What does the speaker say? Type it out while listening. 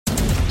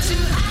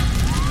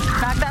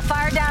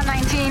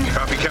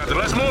Captain.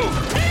 Let's move.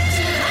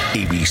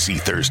 ABC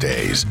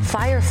Thursdays.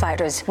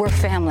 Firefighters, we're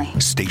family.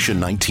 Station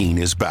 19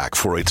 is back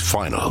for its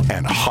final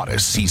and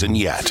hottest season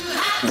yet.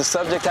 The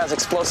subject has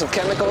explosive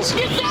chemicals.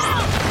 Get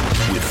down!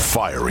 With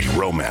fiery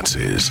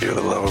romances. You're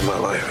the love of my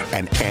life.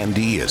 And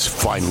Andy is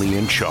finally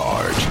in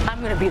charge. I'm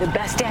going to be the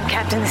best damn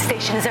captain the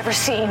station has ever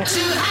seen.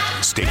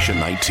 Station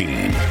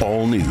 19.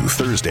 All new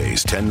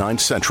Thursdays, 10/9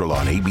 Central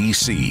on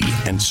ABC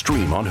and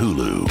stream on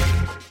Hulu.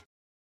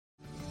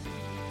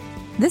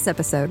 This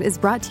episode is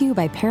brought to you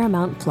by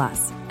Paramount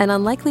Plus. An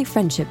unlikely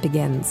friendship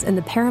begins in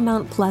the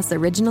Paramount Plus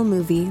original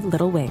movie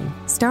Little Wing,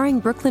 starring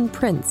Brooklyn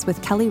Prince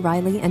with Kelly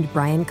Riley and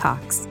Brian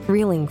Cox.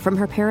 Reeling from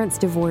her parents'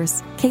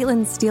 divorce,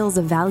 Caitlin steals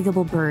a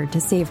valuable bird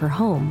to save her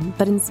home,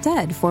 but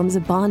instead forms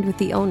a bond with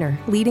the owner,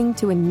 leading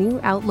to a new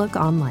outlook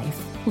on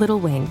life. Little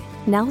Wing,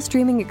 now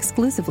streaming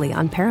exclusively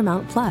on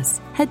Paramount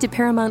Plus. Head to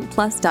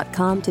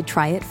ParamountPlus.com to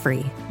try it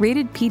free.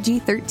 Rated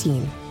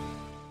PG-13.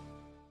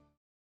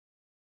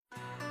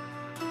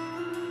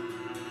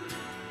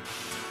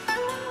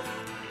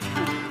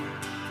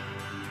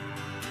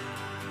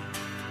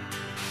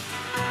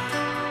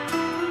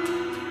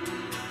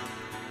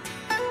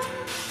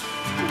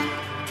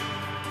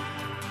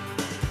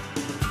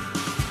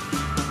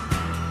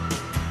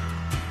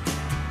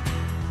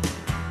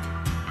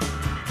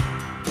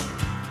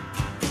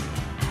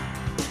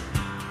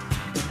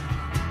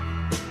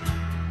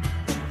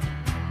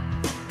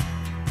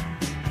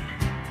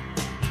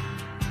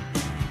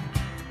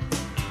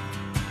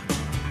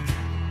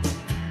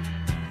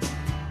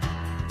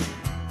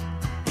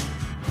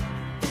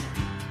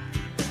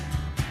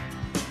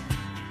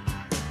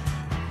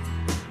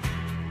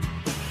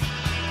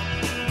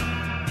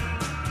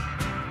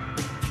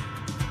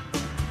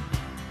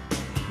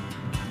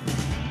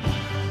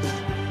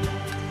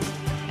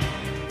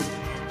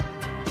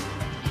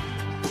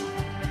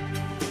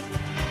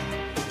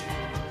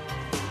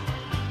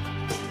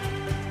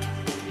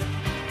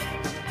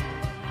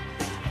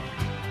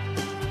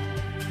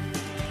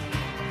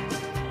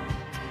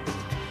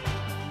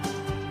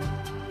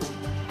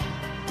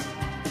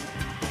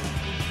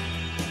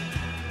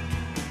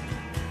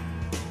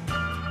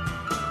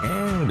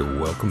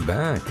 And welcome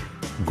back.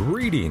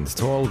 Greetings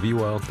to all of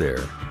you out there.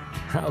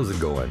 How's it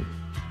going?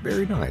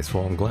 Very nice.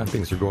 Well, I'm glad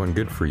things are going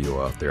good for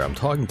you out there. I'm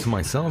talking to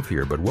myself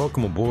here, but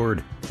welcome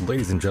aboard.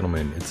 Ladies and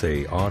gentlemen, it's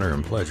an honor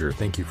and pleasure.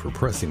 Thank you for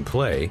pressing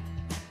play.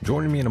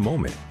 Joining me in a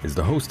moment is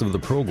the host of the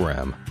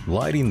program,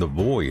 Lighting the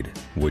Void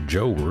with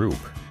Joe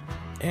Rupe.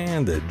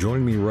 And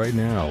joining me right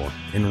now,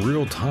 in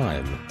real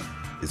time,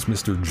 is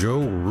Mr.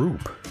 Joe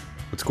Rupe.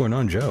 What's going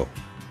on, Joe?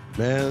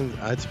 Man,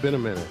 it's been a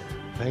minute.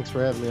 Thanks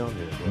for having me on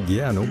here, bro.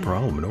 Yeah, no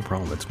problem.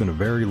 It's been a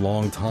very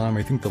long time.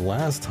 I think the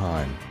last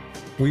time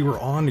we were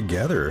on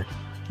together,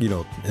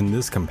 in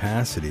this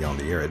capacity on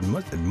the air, it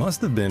must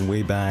have been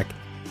way back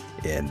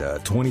in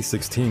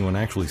 2016 when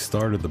I actually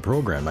started the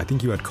program. I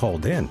think you had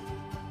called in.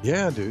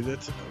 Yeah, dude.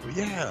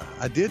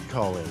 I did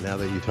call in. Now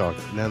that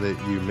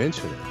you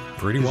mention it,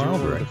 pretty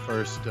wild, right? One of the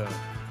first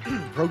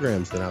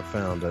programs that I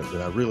found that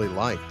I really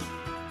liked.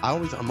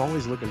 I'm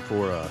always looking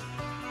for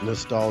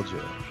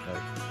nostalgia.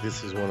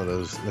 This is one of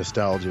those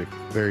nostalgic,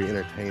 very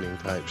entertaining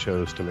type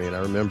shows to me. And I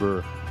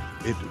remember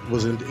it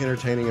was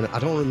entertaining, and I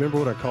don't remember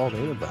what I called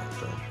in about,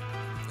 though.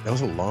 That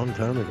was a long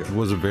time ago. It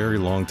was a very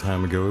long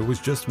time ago. It was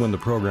just when the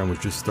program was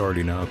just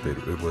starting up.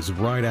 It was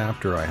right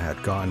after I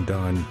had gotten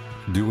done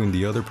doing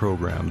the other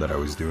program that I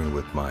was doing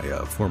with my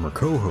former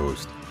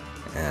co-host.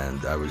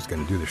 And I was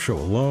going to do the show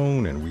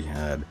alone, and we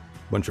had a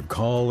bunch of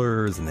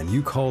callers, and then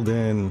you called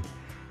in.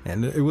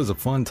 And it was a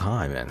fun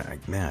time,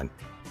 and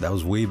that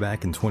was way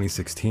back in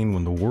 2016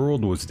 when the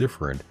world was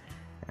different.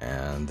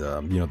 And,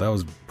 that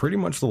was pretty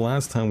much the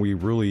last time we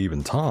really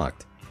even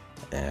talked.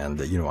 And,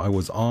 I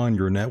was on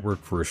your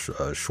network for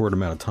a short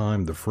amount of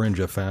time, the Fringe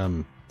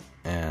FM.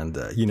 And,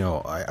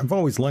 I've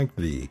always liked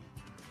the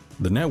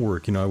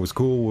network. I was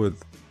cool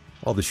with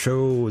all the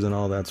shows and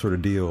all that sort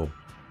of deal.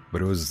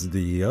 But it was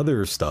the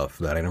other stuff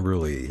that I didn't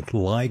really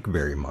like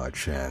very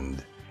much.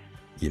 And,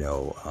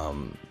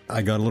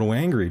 I got a little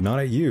angry, not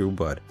at you,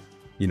 but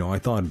I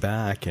thought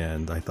back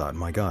and I thought,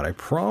 my God, I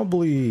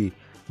probably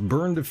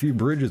burned a few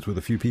bridges with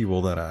a few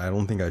people that I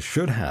don't think I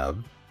should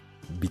have,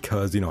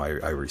 because, I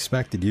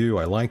respected you,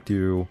 I liked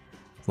you.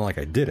 It's not like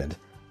I didn't,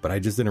 but I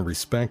just didn't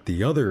respect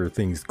the other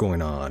things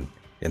going on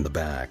in the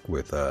back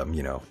with,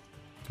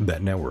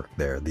 that network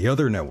there, the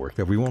other network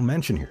that we won't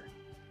mention here.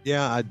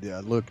 Yeah,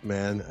 look,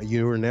 man,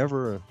 you were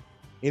never...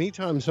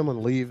 Anytime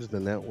someone leaves the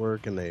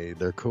network and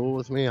they're cool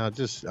with me,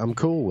 I'm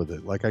cool with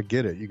it. Like, I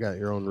get it. You got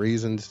your own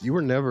reasons. You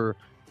were never...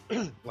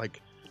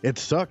 like, it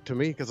sucked to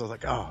me because I was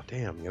like, oh,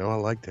 damn, I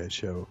like that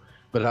show.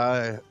 But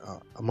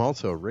I'm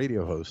also a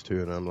radio host,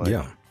 too, and I'm like...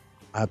 Yeah.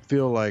 I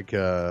feel like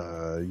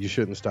you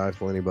shouldn't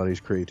stifle anybody's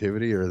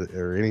creativity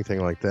or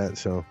anything like that.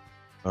 So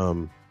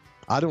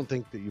I don't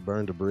think that you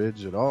burned a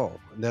bridge at all.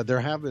 Now, there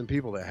have been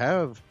people that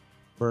have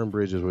burned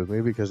bridges with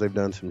me because they've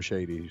done some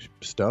shady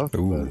stuff.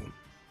 Ooh. But,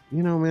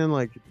 man,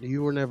 like,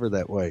 you were never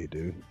that way,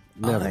 dude.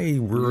 Never.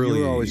 You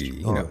were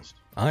always honest.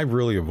 I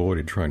really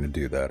avoided trying to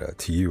do that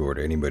to you or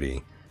to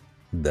anybody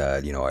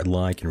that, you know, I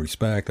like and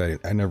respect. I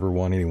never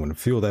want anyone to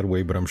feel that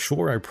way, but I'm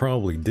sure I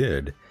probably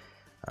did.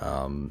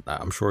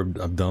 I'm sure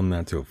I've done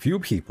that to a few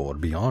people, to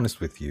be honest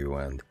with you.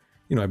 And,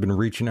 you know, I've been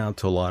reaching out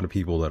to a lot of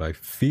people that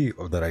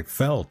I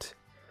felt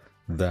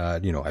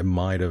that, you know, I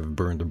might have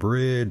burned the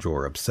bridge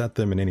or upset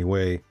them in any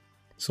way.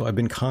 So I've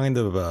been kind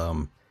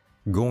of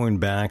going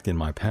back in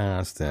my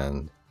past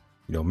and,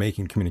 you know,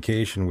 making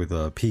communication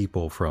with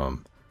people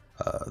from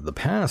the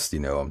past. You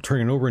know, I'm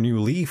turning over a new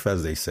leaf,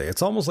 as they say.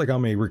 It's almost like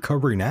I'm a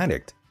recovering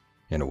addict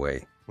in a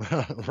way.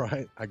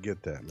 Right. I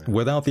get that, man.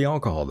 Without the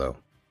alcohol, though.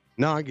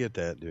 No, I get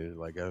that, dude.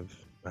 Like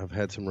I've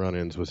had some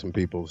run-ins with some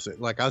people.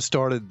 Like I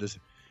started this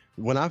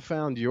when I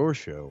found your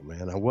show,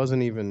 man.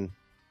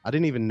 I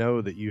didn't even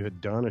know that you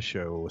had done a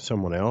show with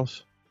someone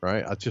else,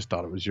 right? I just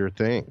thought it was your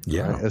thing.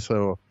 Yeah. Right? And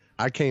so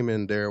I came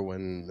in there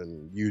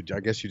when I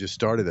guess you just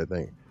started that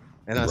thing.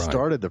 And I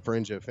started the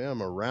Fringe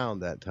FM around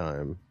that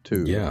time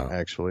too,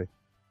 actually.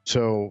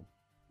 So,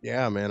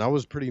 yeah, man, I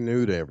was pretty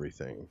new to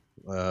everything.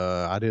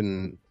 I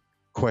didn't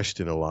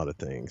question a lot of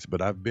things,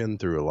 but I've been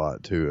through a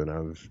lot too, and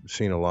I've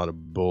seen a lot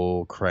of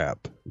bull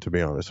crap, to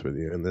be honest with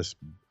you, in this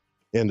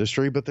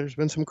industry, but there's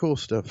been some cool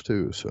stuff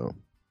too, so.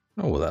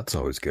 Oh, well, that's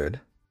always good.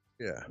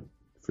 Yeah,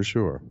 for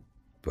sure.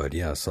 But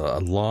yes, a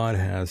lot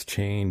has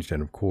changed,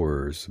 and of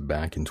course,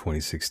 back in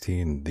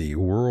 2016, the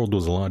world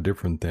was a lot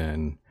different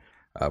than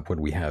what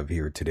we have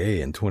here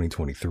today in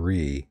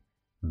 2023.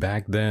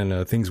 Back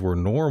then, things were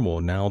normal.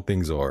 Now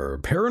things are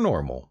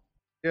paranormal.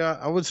 Yeah,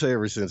 I would say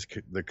ever since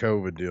the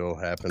COVID deal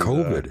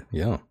happened.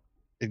 Yeah.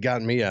 It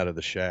got me out of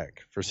the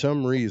shack. For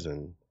some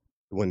reason,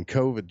 when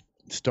COVID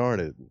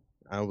started,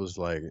 I was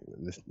like,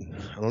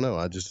 I don't know,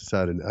 I just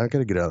decided I got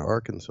to get out of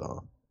Arkansas,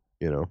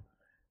 you know,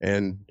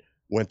 and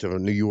went to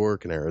New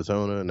York and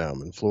Arizona, and now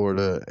I'm in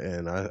Florida,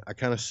 and I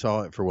kind of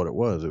saw it for what it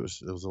was. It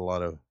was a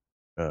lot of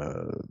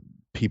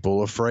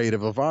people afraid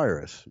of a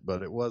virus,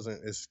 but it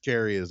wasn't as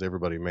scary as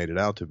everybody made it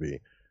out to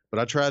be. But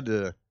I tried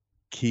to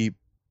keep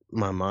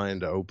my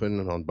mind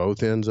open on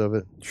both ends of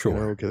it,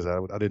 sure, because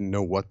I didn't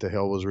know what the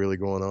hell was really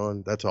going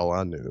on. That's all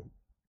I knew.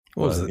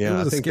 Well, it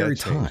was a scary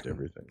time.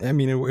 Everything. I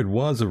mean, it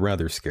was a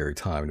rather scary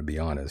time, to be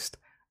honest.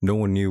 No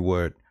one knew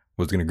what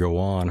was going to go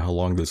on, how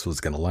long this was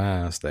going to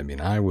last. I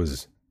mean, I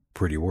was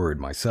pretty worried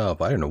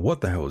myself. I didn't know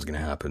what the hell was going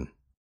to happen,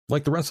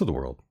 like the rest of the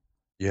world.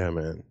 Yeah,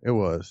 man, it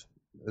was.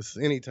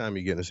 Anytime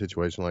you get in a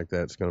situation like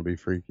that, it's going to be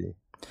freaky.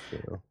 You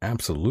know?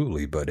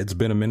 Absolutely, but it's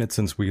been a minute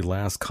since we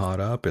last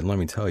caught up, and let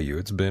me tell you,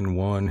 it's been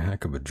one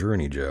heck of a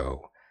journey,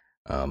 Joe.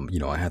 You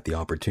know, I had the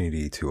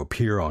opportunity to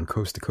appear on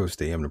Coast to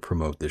Coast AM to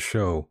promote this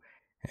show,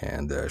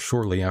 and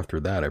shortly after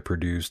that, I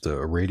produced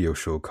a radio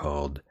show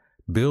called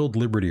Build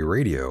Liberty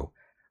Radio,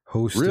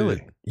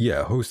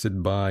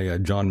 hosted by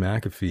John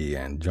McAfee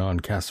and John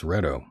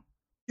Casaretto.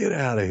 Get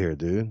out of here,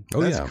 dude!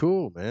 That's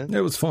cool, man.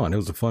 It was fun. It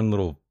was a fun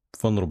little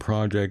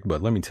project,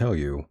 but let me tell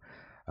you.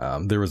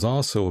 There was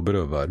also a bit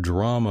of a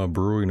drama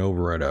brewing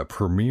over at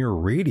Premier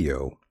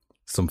Radio.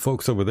 Some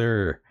folks over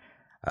there,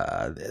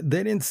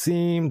 they didn't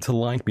seem to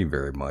like me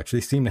very much.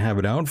 They seemed to have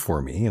it out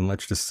for me. And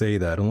let's just say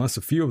that unless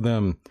a few of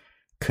them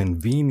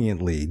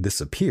conveniently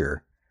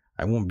disappear,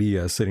 I won't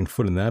be setting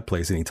foot in that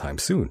place anytime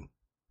soon.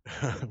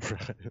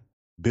 Right.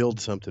 Build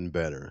something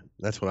better.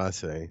 That's what I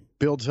say.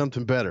 Build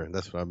something better.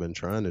 That's what I've been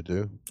trying to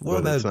do.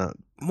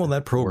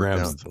 That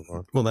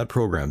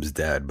program's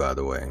dead, by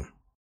the way.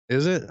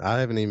 Is it? I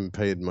haven't even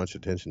paid much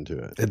attention to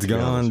it. It's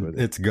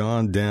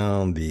gone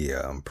down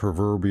the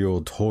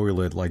proverbial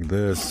toilet like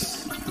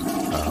this.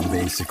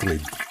 Basically,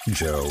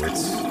 Joe,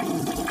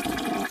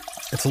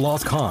 it's a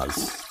lost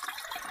cause.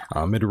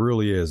 It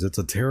really is. It's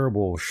a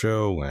terrible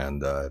show,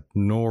 and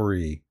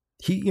Nori,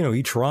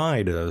 he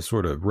tried to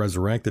sort of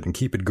resurrect it and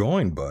keep it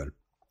going, but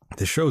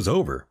the show's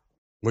over.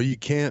 Well, you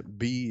can't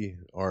be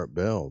Art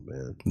Bell,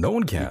 man. No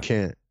one can. You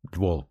can't.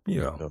 Well,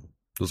 no.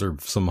 Those are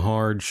some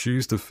hard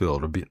shoes to fill,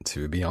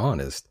 to be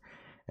honest.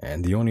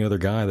 And the only other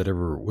guy that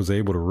ever was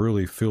able to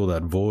really fill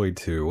that void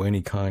to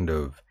any kind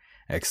of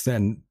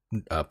extent,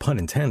 pun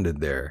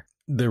intended there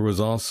was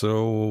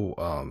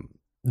also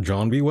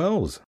John B.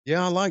 Wells.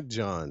 Yeah, I like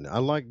John. I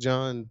like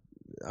John.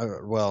 I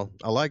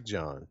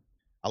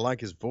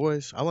like his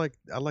voice. I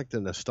like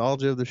the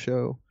nostalgia of the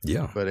show.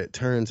 Yeah. But it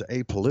turns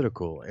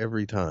apolitical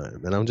every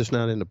time. And I'm just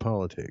not into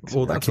politics.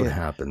 Well, that's what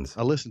happens.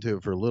 I listened to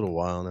it for a little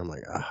while, and I'm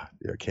like, I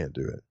can't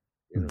do it.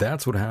 You know?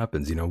 That's what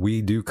happens.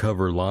 We do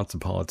cover lots of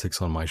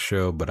politics on my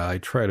show, but I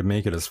try to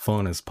make it as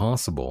fun as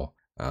possible.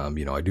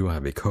 I do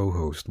have a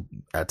co-host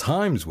at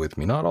times with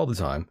me, not all the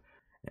time.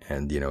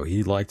 And,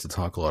 he likes to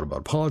talk a lot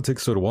about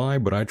politics, so do I,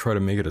 but I try to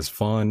make it as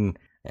fun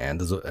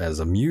and as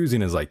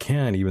amusing as I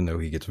can, even though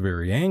he gets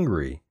very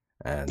angry.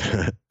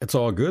 And it's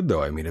all good,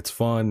 though. I mean, it's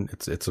fun.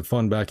 It's a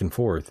fun back and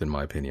forth, in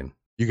my opinion.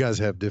 You guys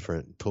have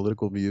different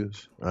political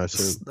views, I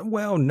assume?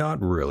 Well,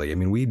 not really. I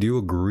mean, we do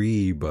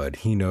agree, but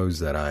he knows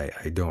that I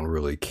don't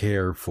really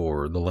care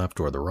for the left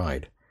or the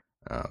right.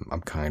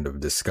 I'm kind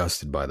of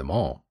disgusted by them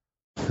all.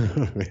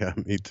 Yeah,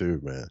 me too,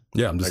 man.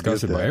 Yeah, I'm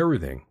disgusted by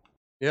everything.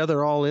 Yeah,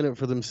 they're all in it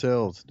for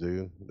themselves,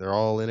 dude. They're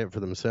all in it for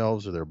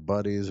themselves or their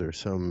buddies or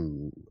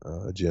some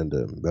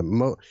agenda. But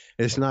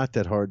it's not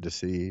that hard to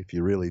see if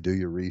you really do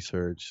your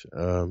research.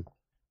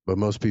 But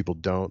most people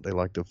don't. They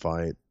like to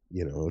fight.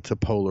 You know, it's a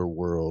polar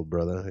world,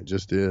 brother. It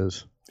just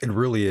is. It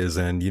really is.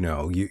 And, you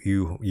know,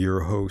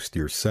 you're a host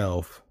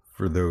yourself,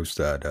 for those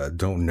that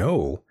don't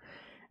know.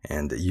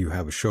 And you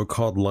have a show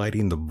called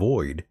Lighting the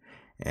Void.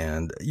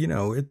 And, you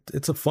know,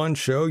 it's a fun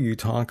show. You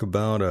talk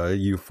about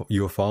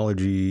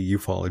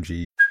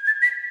ufology.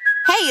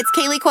 Hey, it's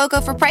Kaylee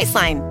Cuoco for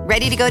Priceline.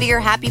 Ready to go to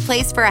your happy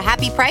place for a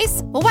happy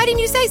price? Well, why didn't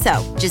you say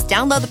so? Just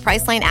download the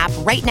Priceline app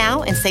right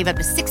now and save up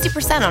to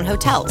 60% on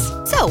hotels.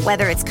 So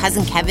whether it's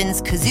Cousin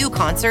Kevin's Kazoo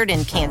Concert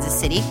in Kansas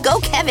City,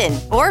 go Kevin,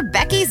 or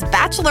Becky's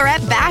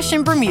Bachelorette Bash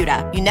in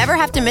Bermuda, you never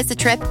have to miss a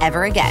trip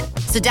ever again.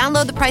 So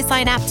download the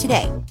Priceline app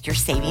today. Your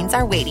savings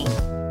are waiting.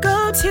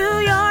 Go to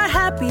your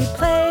happy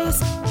place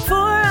for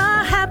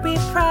a happy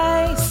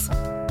price.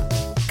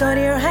 Go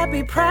to your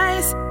happy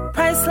price,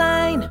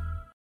 Priceline.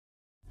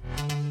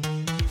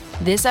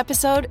 This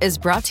episode is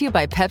brought to you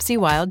by Pepsi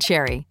Wild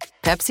Cherry.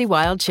 Pepsi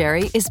Wild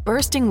Cherry is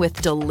bursting with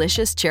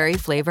delicious cherry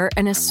flavor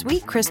and a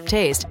sweet, crisp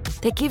taste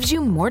that gives you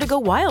more to go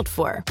wild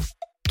for.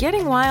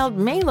 Getting wild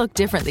may look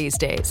different these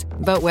days,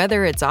 but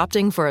whether it's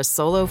opting for a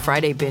solo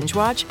Friday binge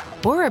watch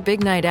or a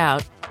big night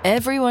out,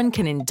 everyone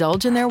can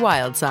indulge in their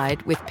wild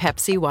side with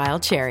Pepsi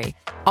Wild Cherry.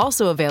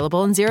 Also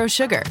available in Zero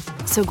Sugar.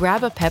 So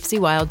grab a Pepsi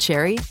Wild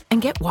Cherry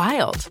and get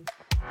wild.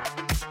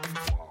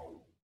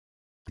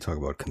 You talk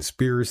about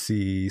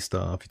conspiracy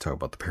stuff. You talk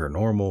about the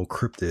paranormal,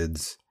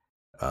 cryptids,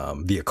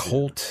 the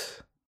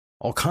occult,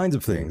 all kinds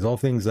of things, all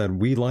things that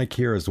we like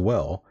here as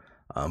well.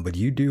 But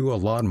you do a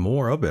lot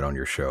more of it on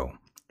your show.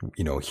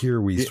 You know,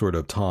 here we sort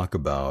of talk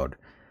about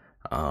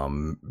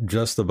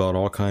just about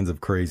all kinds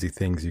of crazy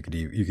things you could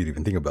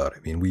even think about.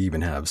 I mean, we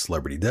even have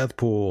Celebrity Death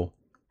Pool,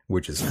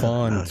 which is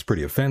fun. It's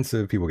pretty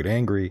offensive. People get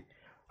angry.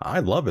 I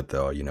love it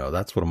though. You know,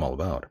 that's what I'm all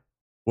about.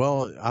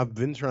 Well, I've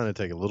been trying to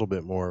take a little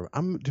bit more.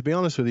 To be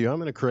honest with you,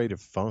 I'm in a creative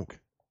funk.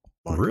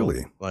 Michael.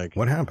 Really? Like,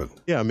 what happened?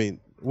 Yeah, I mean,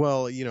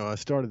 well, you know, I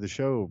started the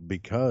show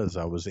because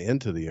I was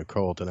into the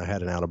occult and I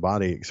had an out of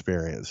body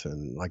experience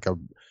and like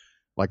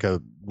a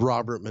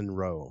Robert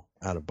Monroe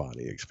out of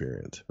body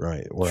experience,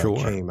 right? Where I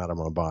came out of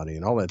my body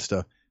and all that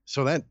stuff.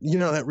 So that, you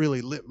know, that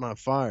really lit my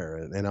fire.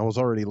 And I was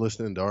already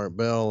listening to Art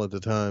Bell at the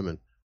time and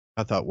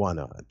I thought, why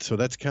not? So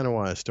that's kind of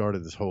why I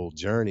started this whole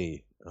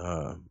journey.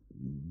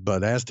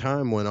 But as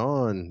time went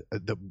on,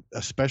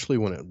 especially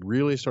when it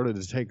really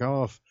started to take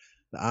off,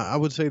 I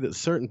would say that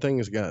certain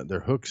things got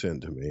their hooks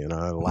into me and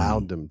I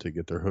allowed them to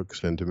get their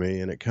hooks into me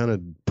and it kind of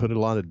put a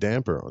lot of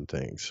damper on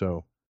things.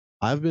 So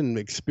I've been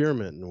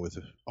experimenting with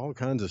all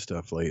kinds of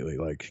stuff lately,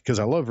 like, because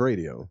I love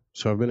radio.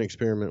 So I've been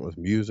experimenting with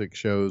music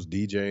shows,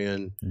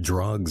 DJing.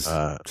 Drugs.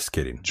 Just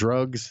kidding.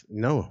 Drugs.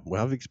 No,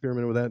 well, I've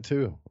experimented with that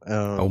too.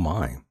 Oh,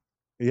 my.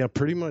 Yeah,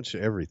 pretty much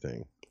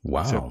everything.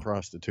 Wow. Except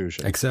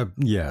prostitution.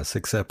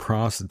 Except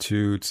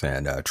prostitutes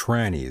and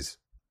trannies.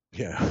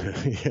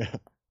 Yeah.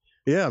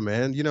 Yeah,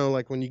 man. You know,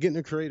 like when you get in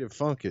a creative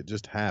funk, it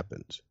just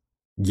happens.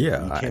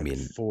 Yeah, you can't I mean,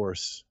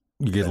 force.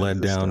 You get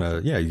led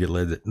down. You get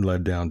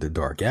led down to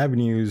dark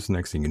avenues.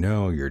 Next thing you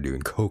know, you're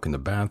doing coke in the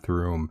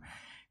bathroom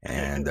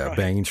and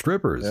banging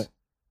strippers.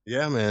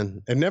 Yeah,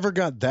 man. It never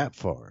got that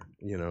far.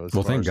 You know.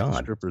 Well, thank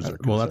God. Strippers are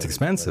well, that's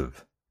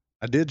expensive.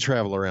 I did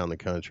travel around the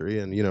country,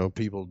 and you know,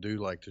 people do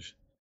like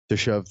to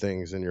shove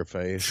things in your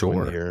face.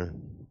 Sure.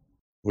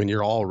 When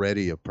you're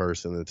already a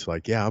person that's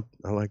like, yeah,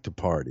 I like to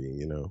party.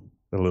 You know,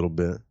 a little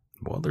bit.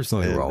 Well, there's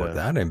nothing wrong with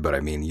that, but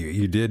I mean,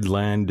 you did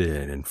land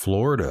in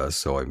Florida,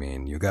 so I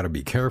mean, you got to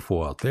be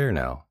careful out there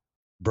now.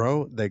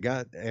 Bro, they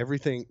got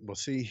everything. Well,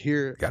 see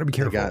here, got to be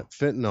careful. They got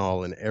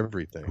fentanyl in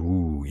everything.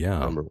 Ooh, yeah.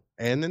 Remember?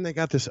 And then they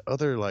got this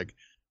other like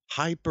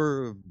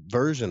hyper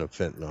version of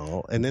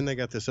fentanyl, and then they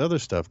got this other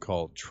stuff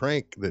called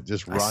Trank that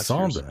just rots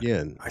your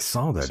skin. I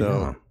saw that.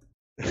 So,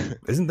 yeah.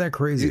 Isn't that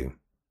crazy?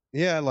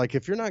 Yeah, like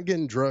if you're not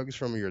getting drugs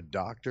from your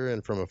doctor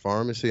and from a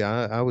pharmacy,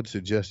 I would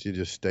suggest you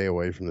just stay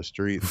away from the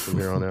streets from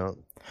here on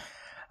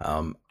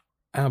out.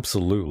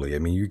 Absolutely. I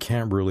mean, you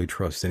can't really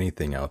trust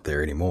anything out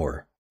there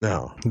anymore.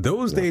 No.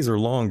 Those days are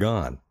long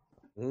gone.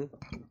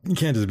 Mm-hmm. You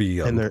can't just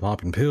be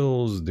popping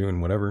pills,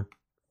 doing whatever.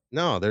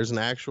 No, there's an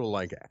actual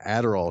like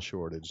Adderall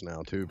shortage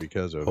now too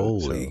because of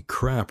Holy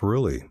crap,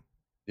 really?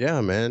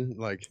 Yeah, man.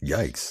 Like,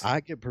 yikes. I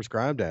get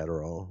prescribed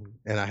Adderall,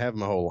 and I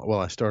have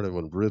I started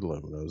with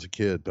Ritalin when I was a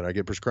kid, but I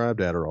get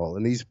prescribed Adderall,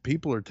 and these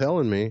people are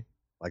telling me,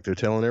 like they're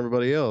telling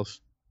everybody else,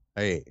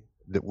 hey,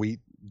 that we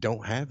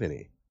don't have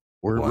any.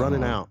 We're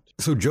running out.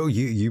 So, Joe,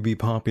 you be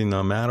popping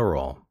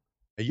Adderall?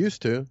 I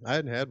used to. I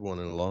hadn't had one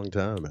in a long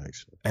time,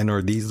 actually. And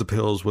are these the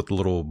pills with the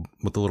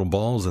little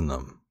balls in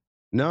them?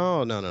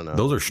 No.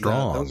 Those are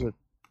strong.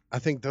 I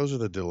think those are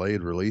the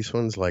delayed release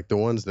ones. Like the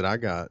ones that I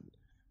got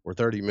were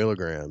 30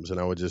 milligrams, and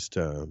I would just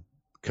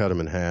cut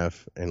them in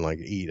half and like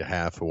eat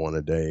half of one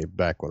a day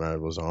back when I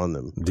was on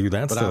them. Dude,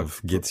 that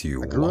stuff gets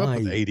you. I grew up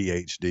with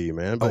ADHD,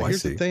 man. But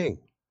here's the thing.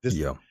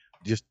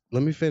 Just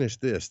let me finish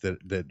this.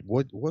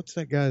 What's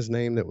that guy's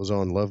name that was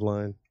on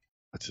Loveline?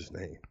 what's his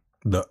name?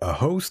 A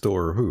host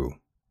or who?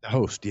 The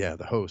host, yeah,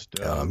 the host.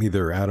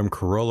 Either Adam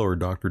Carolla or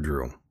Dr.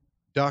 Drew.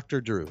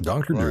 Dr. Drew.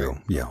 Dr. Drew,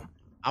 Right. yeah.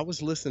 I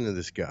was listening to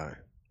this guy,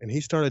 and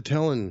he started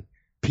telling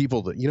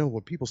people that,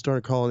 when people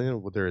started calling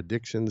in with their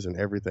addictions and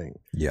everything.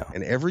 Yeah.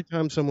 And every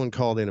time someone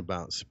called in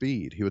about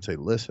speed, he would say,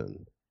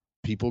 listen,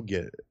 people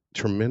get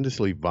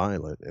tremendously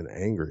violent and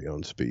angry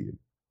on speed.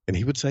 And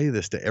he would say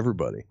this to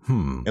everybody.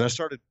 And I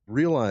started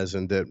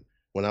realizing that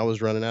when I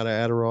was running out of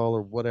Adderall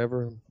or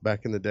whatever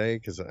back in the day,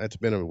 because it's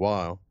been a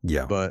while.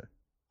 Yeah. But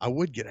I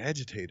would get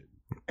agitated,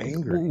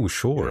 angry. Oh,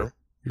 sure.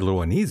 You're a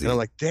little uneasy. And I'm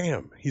like,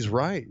 damn, he's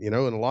right. And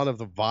a lot of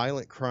the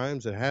violent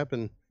crimes that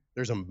happen,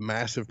 there's a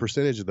massive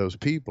percentage of those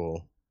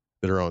people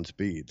that are on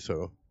speed.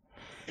 So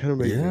kind of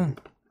makes me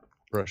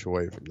brush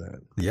away from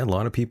that. Yeah, a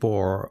lot of people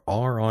are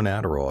on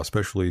Adderall,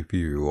 especially if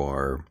you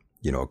are,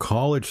 a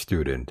college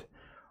student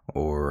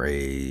or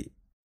a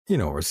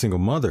single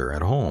mother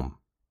at home.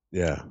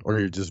 Yeah, or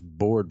you're just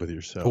bored with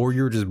yourself. Or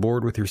you're just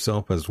bored with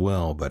yourself as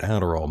well. But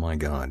Adderall, my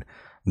God,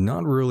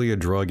 not really a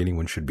drug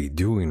anyone should be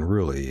doing,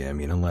 really. I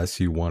mean, unless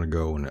you want to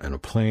go in a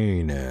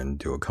plane and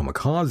do a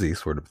kamikaze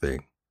sort of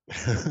thing.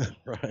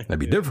 Right. That'd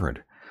be different.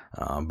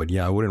 But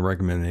yeah, I wouldn't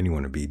recommend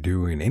anyone to be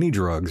doing any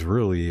drugs,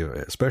 really,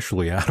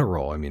 especially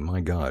Adderall. I mean,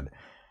 my God.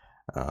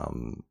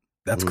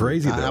 That's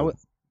crazy, though.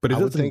 But I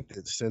would think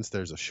that since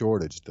there's a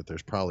shortage, that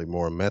there's probably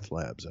more meth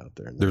labs out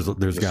there.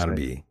 There's got to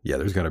be. Yeah,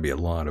 there's got to be a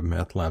lot of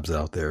meth labs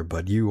out there.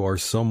 But you are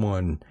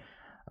someone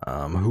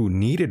who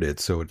needed it,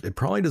 so it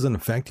probably doesn't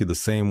affect you the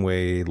same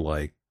way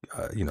like,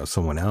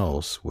 someone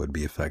else would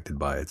be affected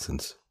by it,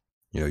 since,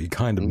 you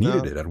kind of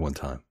needed it at one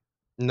time.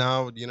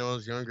 No, I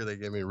was younger, they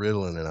gave me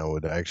Ritalin, and I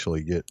would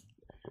actually get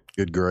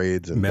good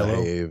grades and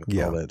behave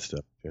and all that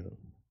stuff.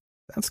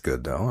 That's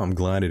good, though. I'm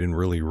glad it didn't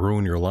really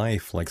ruin your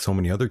life like so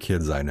many other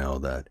kids I know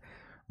that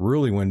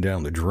really went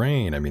down the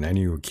drain. I mean, I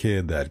knew a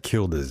kid that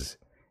killed his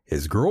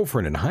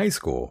girlfriend in high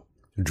school,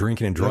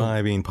 drinking and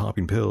driving,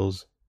 popping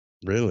pills.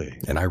 Really?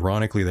 And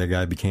ironically, that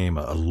guy became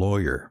a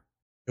lawyer.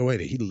 Oh,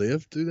 wait, he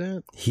lived through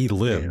that? He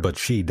lived, but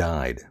she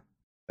died.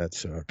 That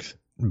sucks.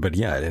 But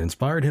yeah, it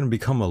inspired him to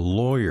become a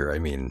lawyer. I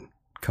mean,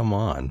 come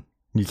on.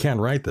 You can't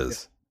write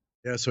this.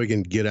 Yeah, so he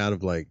can get out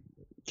of,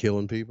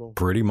 killing people?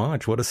 Pretty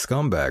much. What a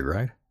scumbag,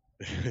 right?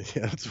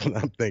 Yeah, that's what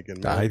I'm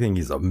thinking. Man. I think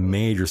he's a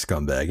major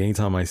scumbag.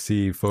 Anytime I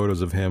see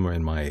photos of him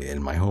in my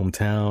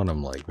hometown,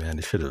 I'm like, man,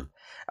 it should have.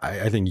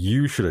 I think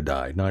you should have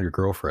died, not your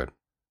girlfriend.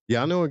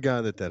 Yeah, I know a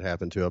guy that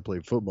happened to. I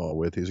played football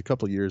with. He's a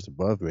couple of years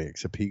above me,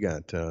 except he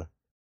got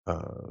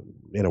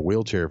in a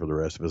wheelchair for the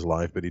rest of his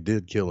life. But he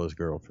did kill his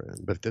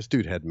girlfriend. But this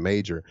dude had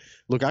major.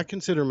 Look, I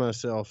consider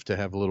myself to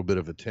have a little bit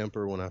of a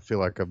temper when I feel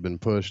like I've been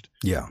pushed.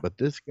 Yeah. But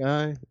this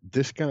guy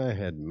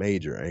had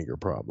major anger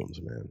problems,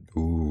 man.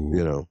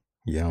 Ooh.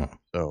 Yeah.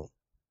 So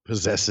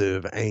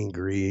possessive,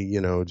 angry,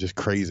 just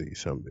crazy.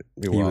 I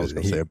was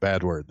going to say a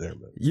bad word there,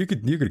 but you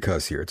could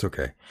cuss here. It's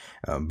okay.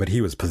 But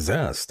he was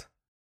possessed.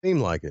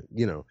 Seemed like it,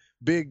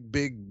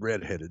 big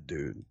redheaded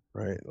dude,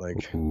 right?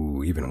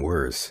 Ooh, even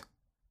worse.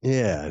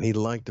 Yeah. And he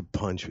liked to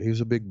punch. He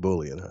was a big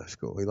bully in high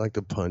school. He liked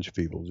to punch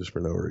people just for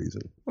no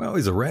reason. Well,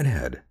 he's a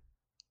redhead.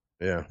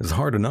 Yeah. It's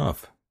hard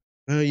enough.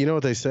 You know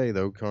what they say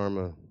though,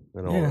 karma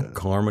and all that.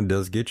 Karma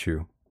does get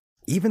you.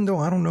 Even though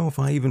I don't know if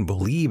I even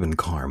believe in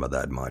karma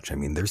that much. I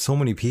mean, there's so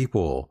many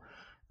people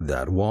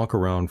that walk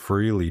around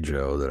freely,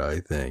 Joe, that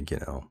I think,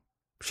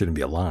 shouldn't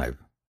be alive.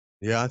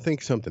 Yeah, I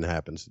think something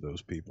happens to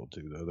those people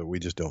too, though, that we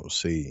just don't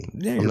see.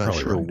 Yeah, I'm not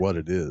sure what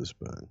it is,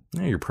 but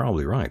yeah, you're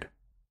probably right.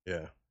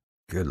 Yeah.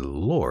 Good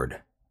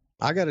Lord.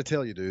 I got to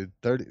tell you, dude,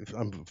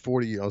 I'm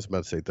 40. I was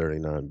about to say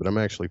 39, but I'm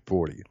actually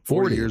 40.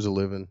 40 years of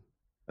living.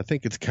 I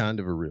think it's kind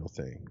of a real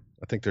thing.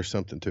 I think there's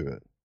something to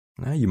it.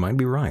 You might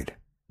be right.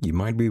 You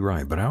might be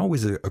right, but I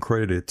always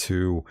accredit it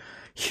to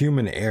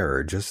human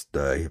error, just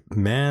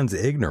man's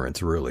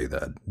ignorance, really,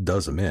 that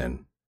does him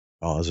in.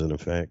 Cause and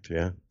effect,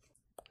 yeah.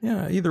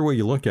 Yeah, either way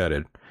you look at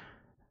it,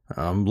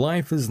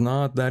 life is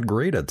not that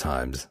great at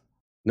times.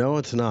 No,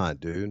 it's not,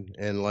 dude.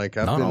 And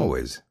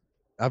always.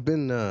 I've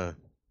been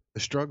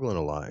struggling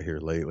a lot here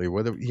lately.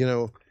 Whether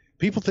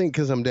people think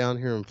because I'm down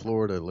here in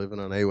Florida, living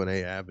on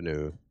A1A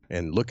Avenue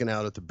and looking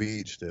out at the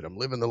beach, that I'm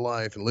living the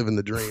life and living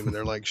the dream, and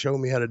they're like, "Show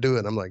me how to do it."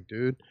 And I'm like,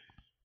 dude.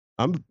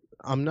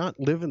 I'm not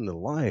living the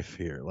life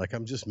here.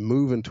 I'm just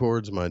moving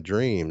towards my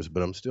dreams,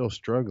 but I'm still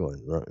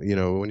struggling. Right?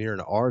 When you're an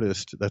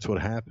artist, that's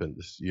what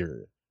happens.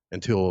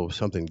 Until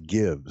something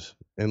gives,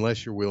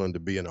 unless you're willing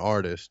to be an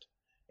artist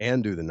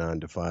and do the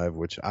 9 to 5,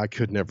 which I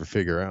could never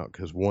figure out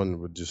because one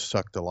would just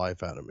suck the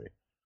life out of me.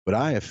 But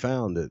I have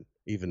found that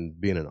even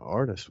being an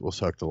artist will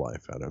suck the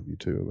life out of you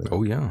too, man.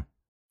 Oh yeah.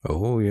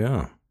 Oh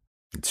yeah.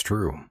 It's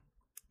true.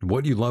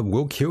 What you love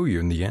will kill you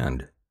in the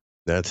end.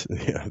 Dude,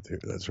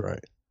 that's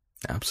right.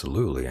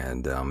 Absolutely.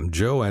 And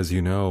Joe, as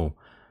you know,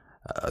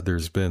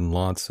 there's been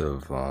lots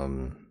of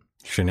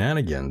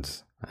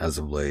shenanigans as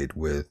of late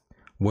with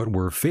what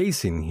we're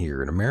facing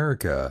here in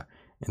America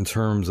in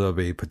terms of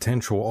a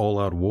potential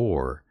all-out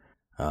war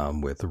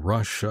with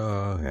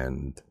Russia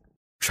and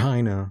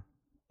China,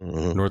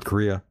 North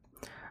Korea.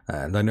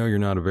 And I know you're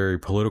not a very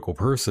political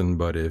person,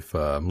 but if,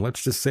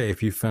 let's just say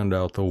if you found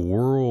out the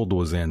world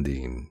was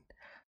ending,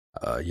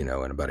 in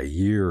about a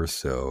year or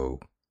so,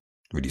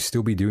 would you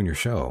still be doing your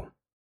show?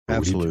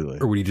 Absolutely.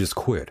 Or would you just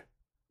quit?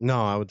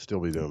 No, I would still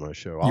be doing my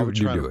show. I would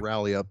try to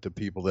rally up the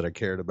people that I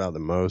cared about the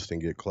most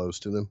and get close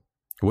to them.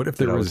 What if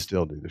there was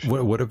still do the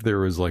show? What if there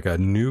was like a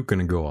nuke going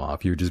to go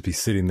off? You would just be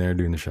sitting there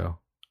doing the show?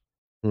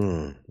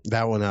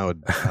 That one I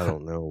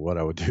don't know what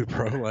I would do,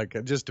 bro. Like,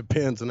 it just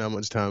depends on how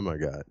much time I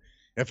got.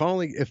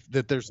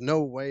 If there's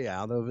no way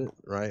out of it,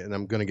 right, and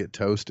I'm going to get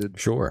toasted,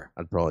 sure,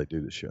 I'd probably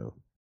do the show.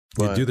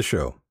 You'd do the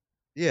show.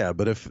 Yeah,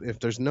 but if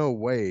there's no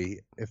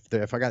way,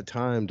 if I got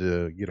time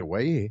to get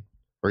away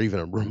or even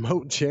a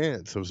remote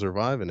chance of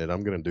surviving it,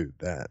 I'm going to do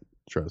that.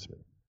 Trust me.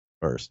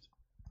 First.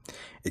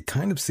 It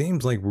kind of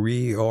seems like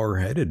we are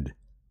headed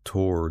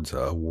towards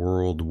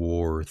World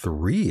War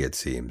III, it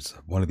seems.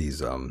 One of these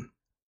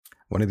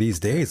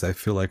days, I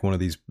feel like one of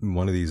these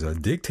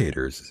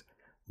dictators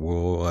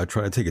will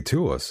try to take it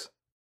to us.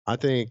 I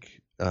think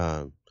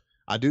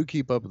I do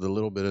keep up with a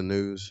little bit of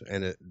news,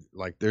 and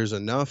there's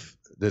enough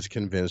that's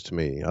convinced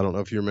me. I don't know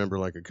if you remember,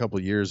 like a couple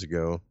of years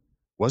ago.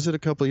 Was it a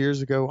couple of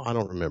years ago? I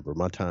don't remember.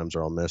 My times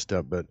are all messed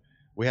up, but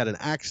we had an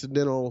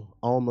accidental,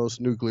 almost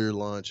nuclear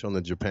launch on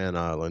the Japan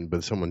island,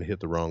 but someone hit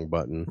the wrong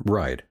button.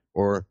 Right.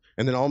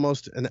 And then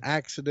almost an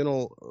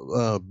accidental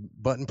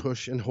button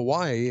push in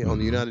Hawaii on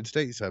the United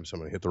States. Have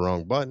someone hit the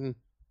wrong button,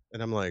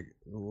 and I'm like,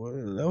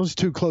 well, that was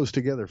too close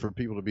together for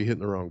people to be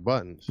hitting the wrong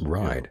buttons.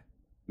 Right.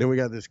 Then we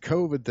got this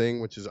COVID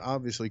thing, which is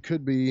obviously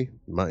could be,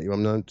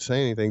 I'm not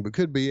saying anything, but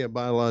could be a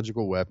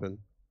biological weapon.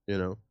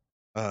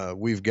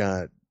 We've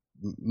got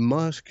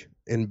Musk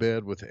in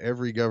bed with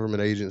every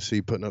government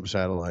agency putting up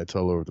satellites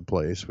all over the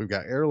place. We've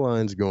got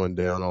airlines going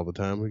down all the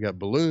time. We've got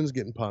balloons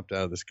getting popped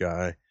out of the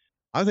sky.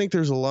 I think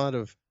there's a lot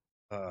of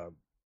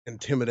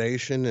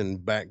intimidation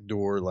and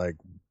backdoor, like,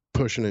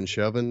 pushing and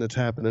shoving that's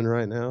happening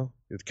right now.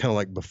 It's kind of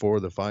like before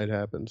the fight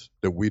happens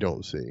that we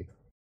don't see.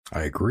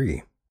 I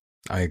agree.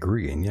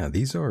 And yeah,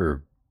 these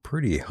are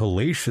pretty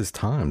hellacious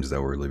times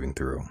that we're living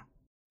through.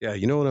 Yeah,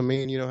 you know what I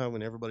mean? You know how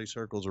when everybody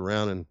circles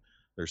around and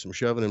there's some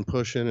shoving and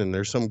pushing and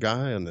there's some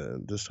guy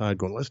on this side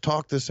going, let's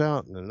talk this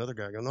out. And another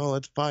guy going, no,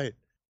 let's fight.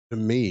 To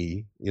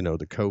me, the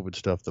COVID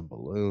stuff, the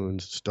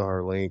balloons,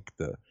 Starlink,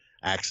 the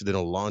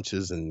accidental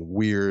launches and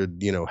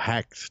weird,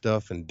 hack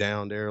stuff and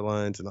downed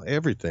airlines and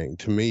everything,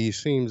 to me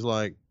seems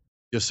like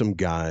just some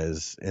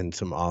guys in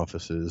some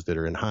offices that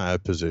are in high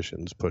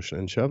positions pushing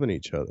and shoving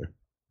each other.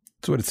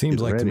 That's what it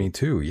seems like to me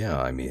too. Yeah,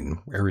 I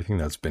mean, everything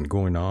that's been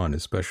going on,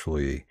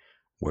 especially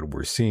what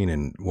we're seeing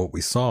and what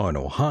we saw in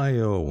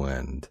Ohio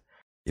and,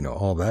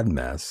 all that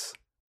mess.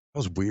 That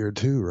was weird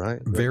too,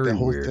 right? Very the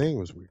whole weird. Thing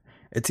was weird.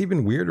 It's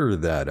even weirder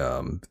that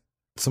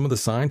some of the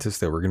scientists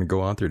that were going to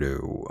go out there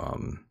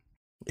to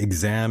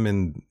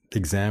examine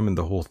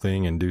the whole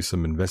thing and do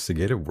some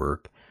investigative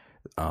work,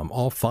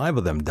 all 5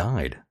 of them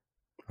died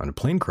on a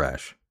plane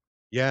crash.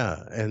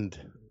 Yeah, and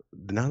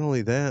not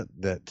only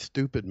that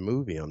stupid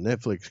movie on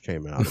Netflix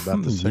came out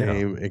about the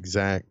same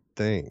exact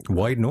thing.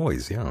 White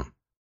Noise, yeah.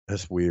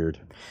 That's weird.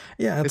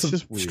 Yeah, it's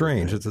just weird,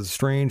 strange. Man. It's a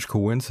strange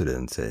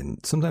coincidence. And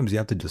sometimes you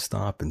have to just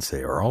stop and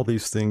say, are all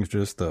these things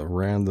just a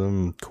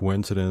random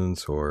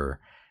coincidence,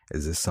 or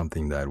is this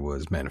something that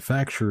was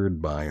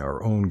manufactured by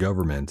our own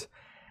government?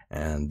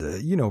 And,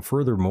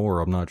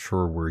 furthermore, I'm not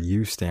sure where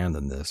you stand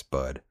on this,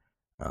 but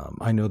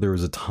I know there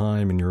was a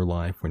time in your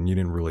life when you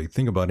didn't really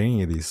think about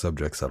any of these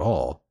subjects at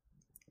all.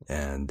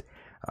 And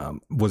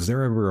was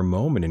there ever a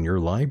moment in your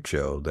life,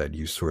 Joe, that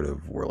you sort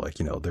of were like,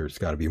 there's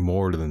got to be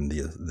more than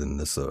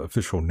this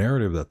official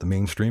narrative that the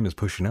mainstream is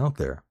pushing out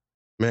there?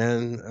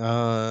 Man,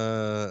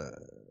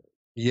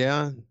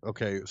 yeah.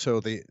 Okay, so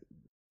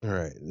all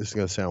right, this is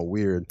going to sound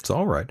weird. It's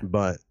all right.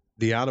 But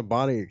the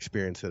out-of-body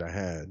experience that I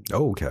had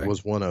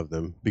was one of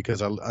them,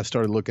 because I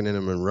started looking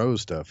into Monroe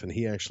stuff, and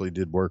he actually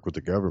did work with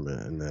the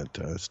government in that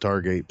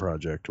Stargate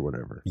project or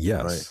whatever.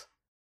 Yes. Right?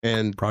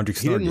 And Project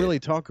Stargate. He didn't really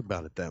talk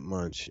about it that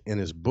much in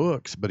his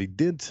books, but he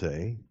did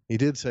say,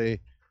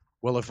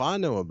 well, if I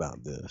know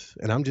about this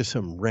and I'm just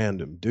some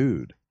random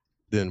dude,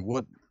 then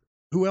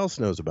who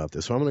else knows about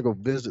this? So I'm going to go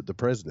visit the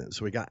president.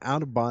 So he got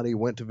out of body,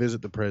 went to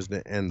visit the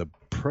president, and the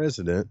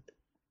president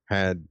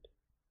had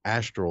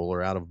astral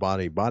or out of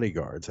body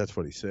bodyguards. That's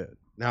what he said.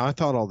 Now, I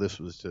thought all this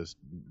was just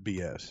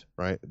BS,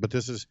 right? But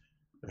this is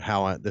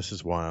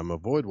why I'm a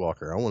void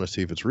walker. I want to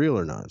see if it's real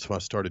or not. So I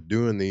started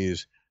doing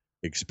these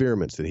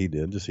experiments that he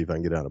did to see if I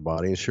can get out of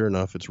body, and sure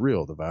enough, it's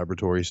real. The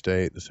vibratory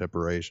state, the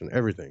separation,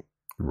 everything.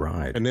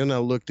 Right. And then I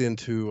looked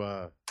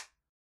into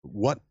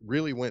what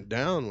really went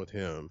down with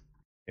him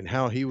and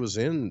how he was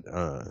in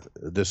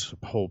this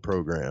whole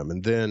program.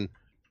 And then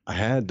I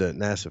had the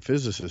NASA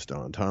physicist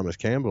on, Thomas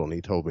Campbell, and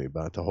he told me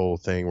about the whole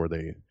thing where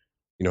they,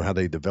 how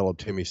they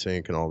developed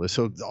Hemisync and all this.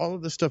 So all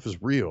of this stuff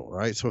is real,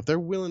 right? So if they're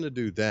willing to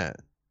do that,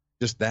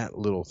 just that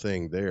little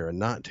thing there, and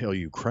not tell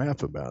you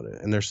crap about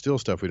it, and there's still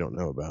stuff we don't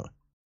know about.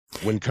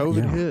 When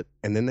COVID hit,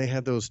 and then they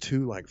had those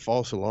 2 like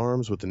false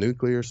alarms with the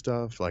nuclear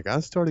stuff, like I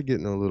started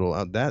getting a little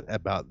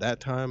about that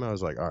time. I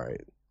was like, all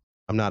right,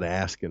 I'm not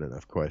asking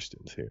enough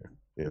questions here.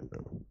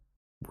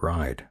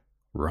 Right.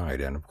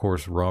 And of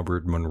course,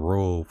 Robert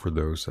Monroe, for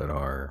those that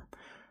are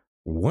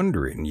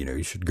wondering,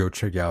 you should go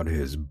check out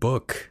his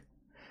book,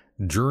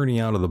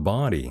 Journey Out of the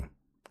Body.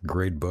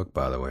 Great book,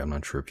 by the way. I'm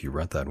not sure if you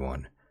read that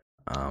one.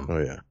 Oh,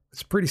 yeah.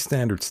 It's pretty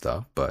standard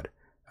stuff, but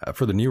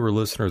for the newer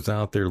listeners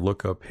out there,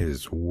 look up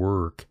his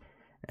work.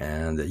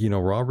 And,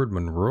 Robert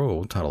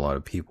Monroe taught a lot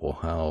of people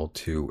how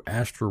to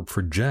astral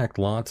project.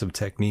 Lots of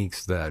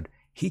techniques that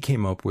he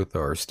came up with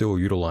are still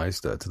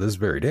utilized to this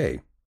very day.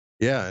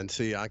 Yeah, and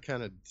see, I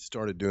kind of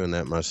started doing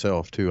that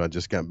myself, too. I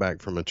just got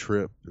back from a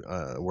trip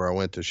where I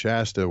went to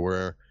Shasta,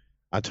 where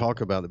I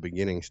talk about the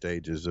beginning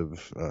stages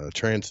of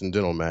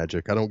transcendental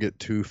magic. I don't get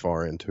too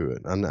far into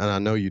it. And I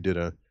know you did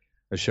a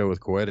show with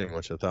Coeting,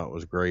 which I thought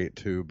was great,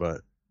 too, but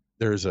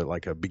there's a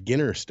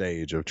beginner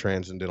stage of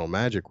transcendental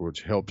magic,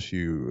 which helps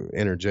you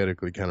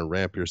energetically kind of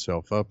ramp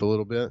yourself up a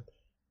little bit.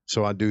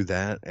 So I do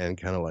that and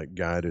kind of like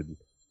guided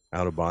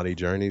out of body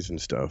journeys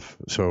and stuff.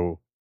 So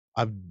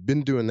I've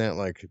been doing that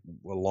like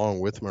along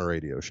with my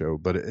radio show,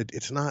 but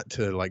it's not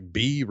to like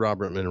be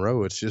Robert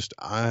Monroe. It's just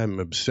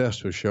I'm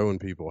obsessed with showing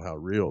people how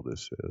real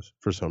this is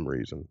for some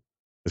reason,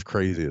 as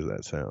crazy as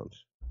that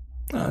sounds.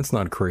 No, it's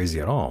not crazy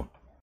at all.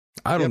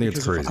 I don't think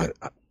it's crazy.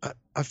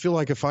 I feel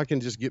like if I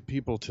can just get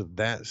people to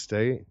that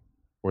state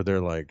where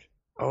they're like,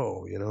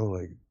 oh,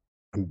 like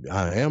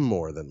I am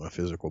more than my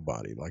physical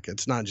body. Like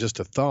it's not just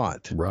a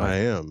thought. Right. I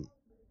am.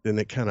 Then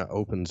it kind of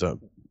opens up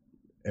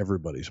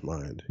everybody's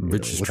mind,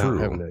 which is without true.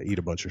 having to eat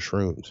a bunch of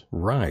shrooms.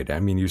 Right. I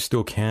mean, you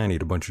still can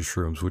eat a bunch of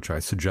shrooms, which I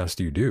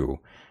suggest you do.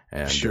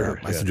 And sure,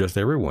 I suggest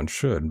everyone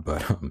should.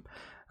 But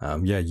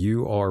yeah,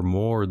 you are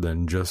more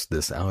than just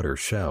this outer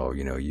shell.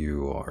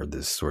 You are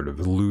this sort of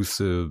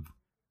elusive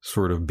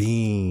sort of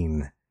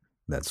being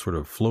that's sort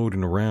of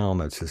floating around,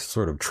 that's just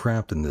sort of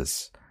trapped in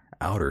this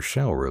outer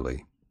shell,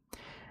 really.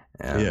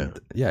 And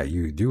yeah,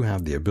 you do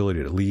have the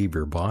ability to leave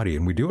your body,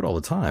 and we do it all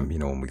the time,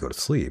 when we go to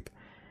sleep.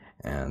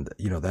 And,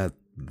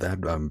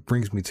 that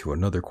brings me to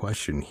another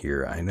question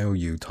here. I know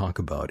you talk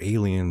about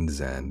aliens,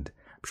 and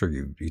I'm sure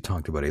you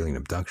talked about alien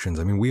abductions.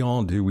 I mean, we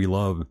all do. We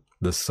love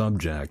the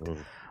subject.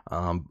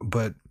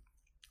 But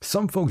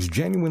some folks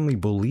genuinely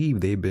believe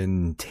they've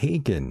been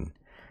taken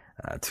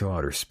to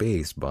outer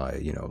space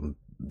by,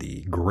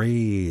 the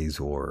Greys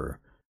or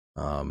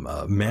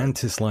a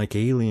mantis-like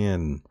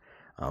alien.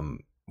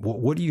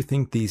 What do you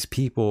think these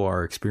people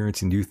are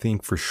experiencing? Do you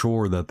think for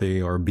sure that they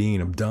are being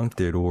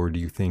abducted, or do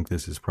you think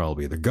this is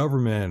probably the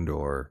government,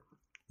 or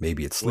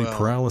maybe it's sleep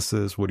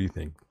paralysis? What do you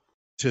think?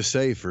 To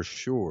say for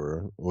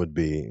sure would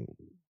be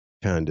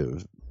kind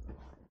of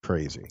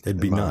crazy.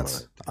 It'd be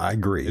nuts. I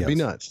agree. It'd be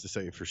nuts to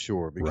say for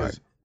sure, because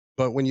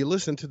but when you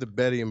listen to the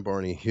Betty and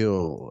Barney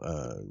Hill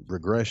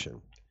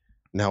regression,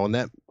 now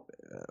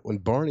when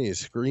Barney is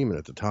screaming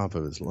at the top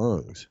of his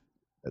lungs,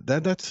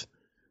 that's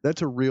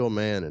a real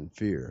man in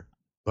fear.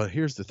 But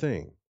here's the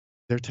thing.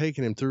 They're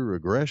taking him through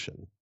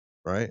regression,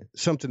 right?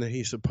 Something that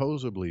he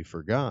supposedly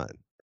forgot.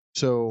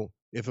 So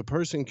if a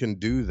person can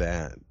do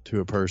that to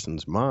a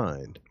person's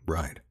mind,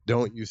 right?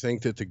 Don't you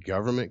think that the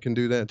government can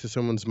do that to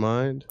someone's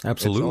mind?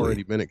 Absolutely. It's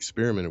already been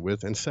experimented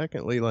with. And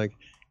secondly, like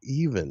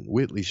even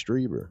Whitley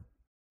Strieber,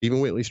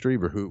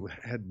 who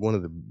had one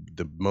of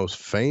the most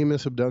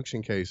famous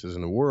abduction cases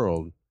in the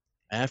world,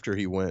 after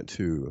he went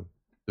to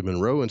the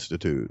Monroe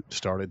Institute,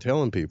 started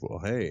telling people,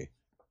 hey,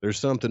 there's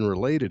something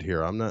related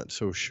here. I'm not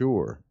so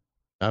sure.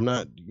 I'm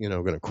not,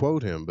 going to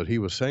quote him, but he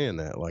was saying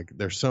that, like,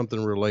 there's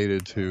something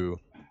related to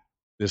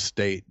this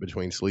state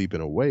between sleep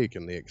and awake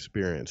and the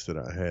experience that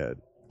I had.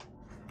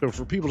 So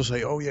for people to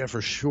say, oh, yeah,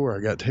 for sure,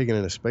 I got taken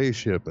in a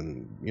spaceship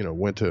and,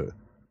 went to,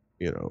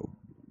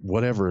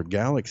 whatever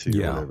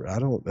galaxy or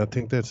whatever. I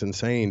think that's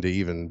insane to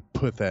even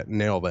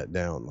nail that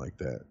down like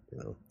that,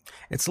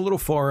 It's a little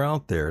far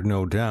out there,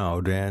 no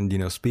doubt.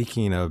 And,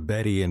 speaking of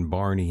Betty and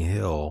Barney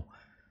Hill,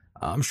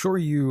 I'm sure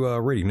you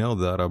already know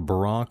that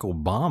Barack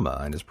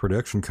Obama and his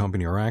production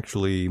company are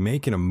actually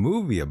making a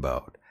movie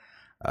about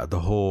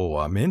the whole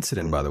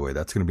incident, by the way.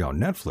 That's going to be on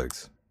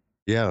Netflix.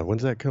 Yeah,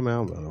 when's that come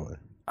out, by the way?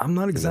 I'm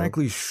not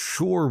exactly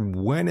sure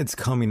when it's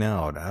coming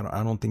out.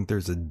 I don't think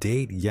there's a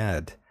date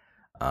yet,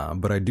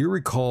 but I do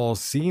recall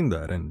seeing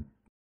that. And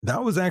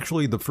that was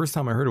actually the first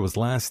time I heard it was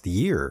last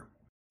year.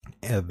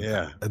 At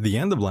the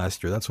end of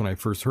last year, that's when I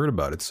first heard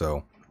about it.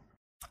 So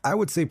I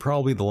would say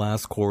probably the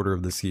last quarter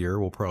of this year,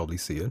 we'll probably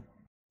see it.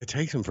 It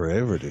takes them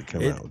forever to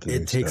come out.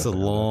 It takes a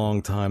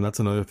long time. That's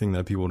another thing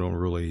that people don't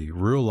really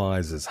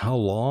realize is how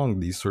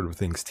long these sort of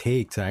things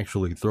take to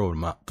actually throw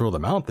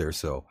them out there.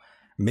 So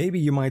maybe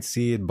you might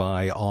see it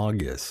by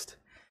August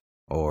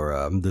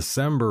or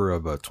December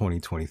of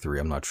 2023.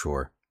 I'm not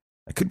sure.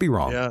 I could be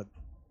wrong. Yeah,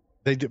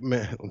 they do.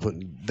 Man,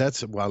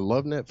 that's why I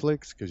love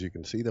Netflix, because you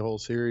can see the whole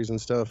series and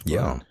stuff.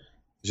 Yeah.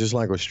 It's just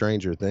like with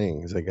Stranger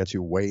Things. They got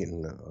you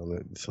waiting.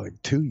 It's like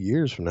 2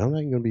 years from now, I'm not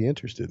even going to be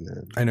interested in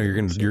that. I know you're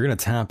gonna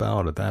tap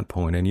out at that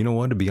point. And you know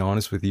what? To be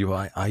honest with you,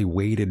 I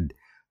waited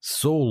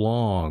so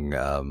long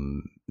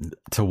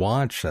to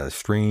watch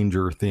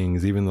Stranger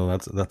Things, even though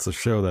that's a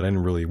show that I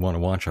didn't really want to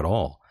watch at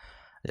all.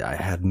 I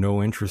had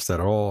no interest at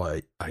all.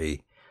 I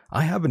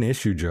have an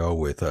issue, Joe,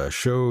 with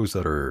shows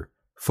that are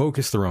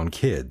focused around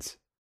kids.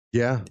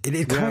 Yeah.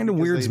 It kind of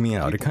weirds me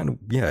out.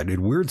 It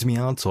weirds me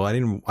out. So I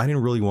didn't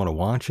really want to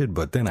watch it,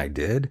 but then I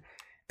did.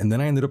 And then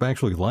I ended up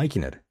actually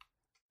liking it.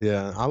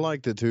 Yeah, I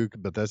liked it too,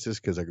 but that's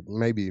just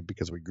maybe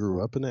because we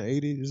grew up in the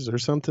 80s or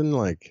something.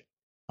 Like,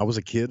 I was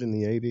a kid in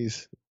the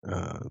 80s.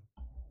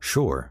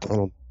 Sure.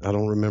 I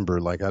don't remember.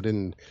 Like, I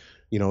didn't,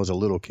 I was a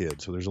little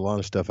kid, so there's a lot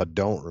of stuff I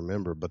don't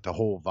remember, but the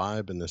whole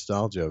vibe and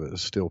nostalgia of it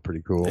is still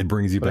pretty cool. It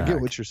brings you back. I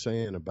get what you're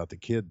saying about the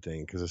kid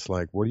thing, because it's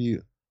like, what do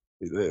you...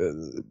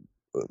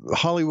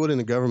 Hollywood and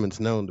the government's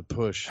known to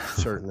push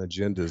certain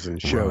agendas and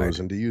shows, right,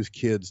 and to use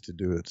kids to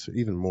do it's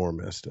even more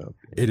messed up.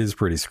 It is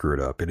pretty screwed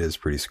up.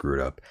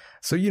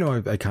 So,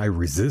 I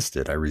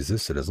resisted. I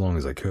resisted as long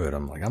as I could.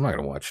 I'm like, I'm not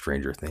going to watch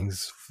Stranger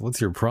Things.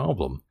 What's your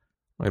problem?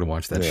 I'm going to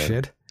watch that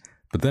shit.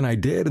 But then I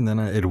did, and then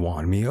it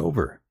won me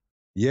over.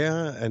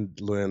 Yeah, and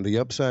the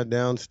Upside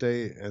Down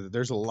State,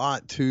 there's a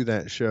lot to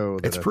that show.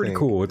 It's pretty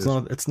cool. It's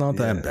not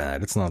that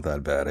bad. It's not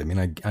that bad. I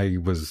mean, I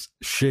was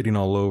shitting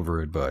all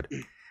over it, but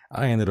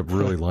I ended up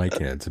really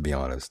liking it, to be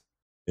honest.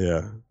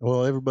 Yeah.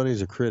 Well,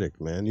 everybody's a critic,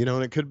 man.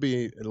 And it could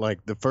be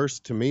like the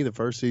first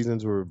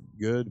seasons were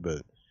good,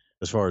 but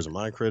as far as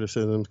my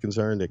criticism is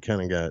concerned, it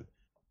kind of got,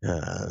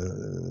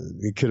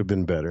 it could have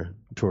been better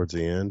towards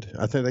the end.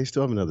 I think they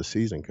still have another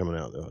season coming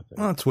out, though.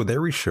 Well, that's with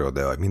every show,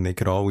 though. I mean, they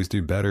could always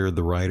do better.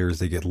 The writers,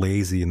 they get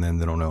lazy and then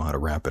they don't know how to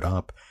wrap it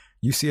up.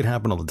 You see it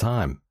happen all the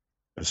time.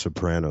 The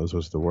Sopranos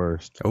was the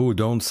worst. Oh,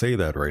 don't say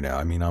that right now.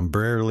 I mean, I'm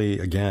barely,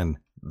 again...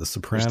 The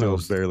Sopranos. You're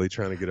still barely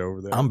trying to get over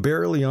that. I'm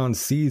barely on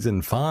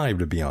season 5,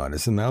 to be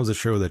honest. And that was a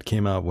show that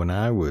came out when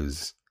I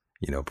was,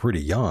 pretty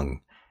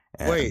young.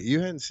 And wait, you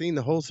hadn't seen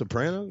the whole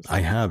Sopranos?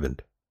 I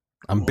haven't.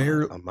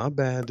 My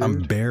bad, dude.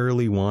 I'm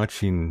barely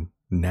watching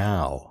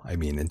now. I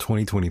mean, in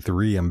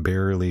 2023, I'm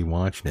barely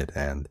watching it.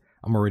 And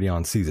I'm already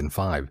on season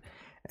 5.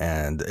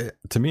 And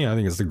to me, I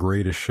think it's the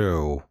greatest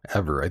show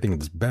ever. I think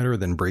it's better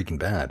than Breaking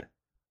Bad.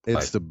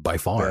 It's by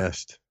far.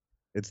 Best.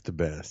 It's the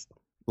best.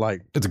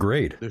 Like, it's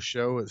great. The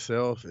show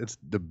itself, it's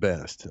the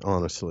best,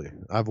 honestly.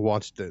 I've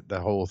watched the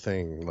whole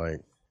thing, like,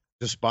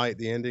 despite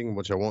the ending,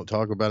 which I won't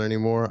talk about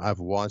anymore, I've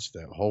watched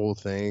that whole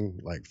thing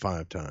like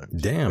 5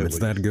 times. Damn, it's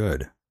that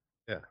good.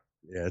 Yeah,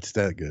 it's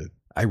that good.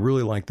 I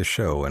really like the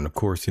show, and of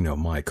course,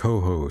 my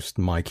co-host,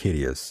 Mike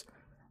Hideous,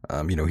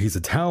 he's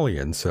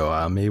Italian, so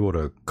I'm able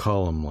to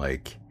call him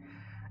like,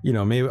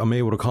 I'm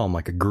able to call him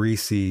like a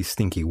greasy,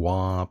 stinky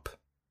wop,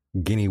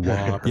 guinea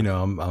wop,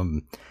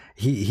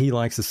 He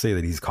likes to say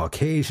that he's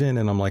Caucasian,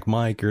 and I'm like,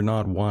 Mike, you're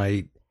not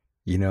white.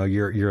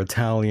 You're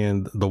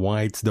Italian. The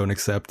whites don't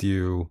accept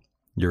you.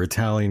 You're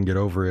Italian. Get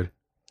over it.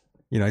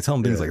 I tell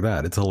him things like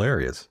that. It's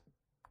hilarious.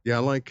 Yeah, I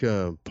like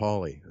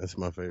Paulie. That's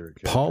my favorite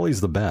character. Paulie's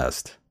the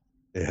best.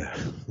 Yeah.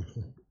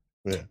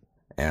 Yeah.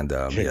 And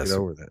can't get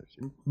over that.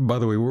 By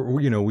the way,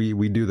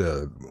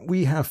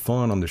 we have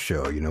fun on the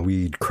show.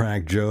 We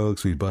crack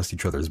jokes. We bust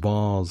each other's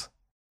balls.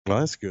 Well,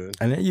 that's good.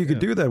 And then you could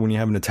do that when you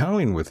have an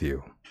Italian with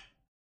you.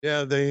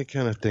 Yeah, they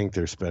kind of think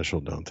they're special,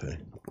 don't they?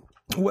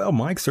 Well,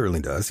 Mike certainly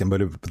does.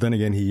 But then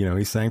again,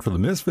 he sang for the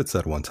Misfits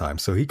at one time,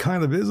 so he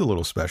kind of is a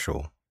little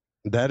special.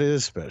 That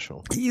is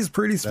special. He's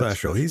pretty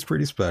special. He's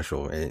pretty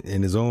special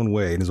in his own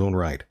way, in his own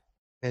right.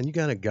 And you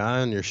got a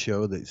guy on your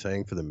show that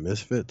sang for the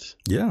Misfits?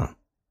 Yeah.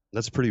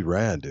 That's pretty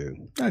rad,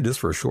 dude. Yeah, just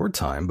for a short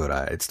time,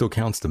 but it still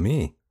counts to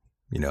me.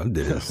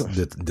 Did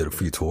a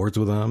few tours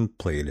with them,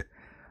 played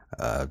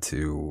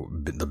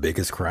to the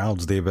biggest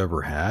crowds they've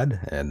ever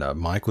had, and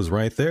Mike was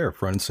right there,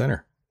 front and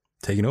center,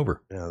 taking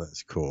over. Yeah,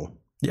 that's cool.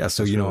 Yeah,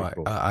 so really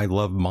cool. I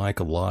love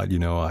Mike a lot.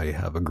 I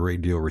have a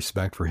great deal of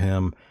respect for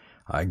him.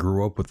 I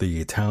grew up with the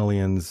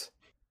Italians.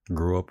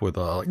 Grew up with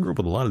a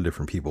lot of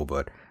different people,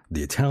 but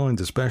the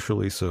Italians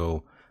especially.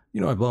 So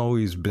I've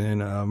always been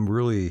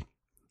really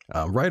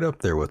right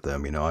up there with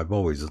them. I've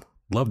always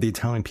loved the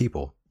Italian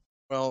people.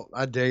 Well,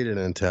 I dated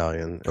an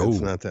Italian.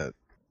 It's not that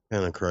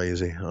kind of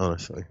crazy,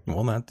 honestly.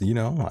 Well,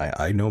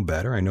 I know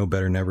better. I know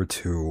better never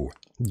to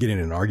get in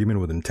an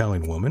argument with an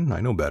Italian woman. I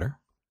know better.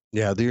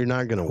 Yeah, you're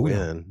not going to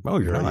win. Oh,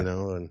 you're not.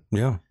 And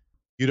yeah.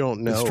 You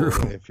don't know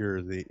if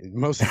you're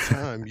most of the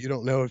time, you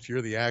don't know if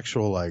you're the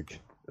actual,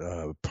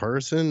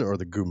 person or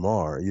the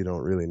Gumar. You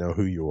don't really know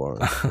who you are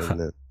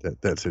in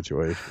that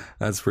situation.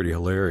 That's pretty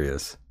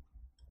hilarious.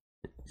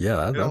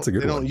 Yeah, that's a good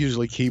one. They don't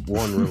usually keep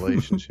one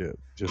relationship,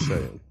 just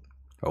saying.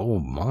 Oh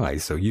my!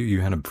 So you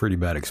had a pretty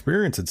bad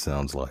experience, it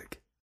sounds like.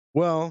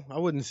 Well, I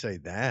wouldn't say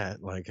that.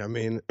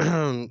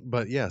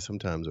 But yeah,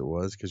 sometimes it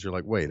was, because you're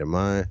like, wait, am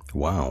I?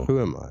 Wow. Who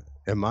am I?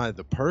 Am I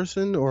the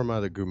person or am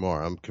I the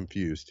Gumar? I'm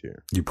confused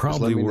here. You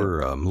probably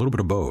were a little bit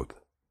of both.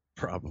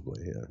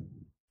 Probably, yeah.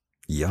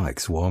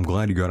 Yikes! Well, I'm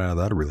glad you got out of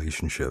that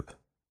relationship.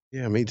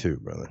 Yeah, me too,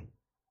 brother.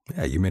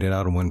 Yeah, you made it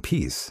out in one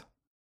piece.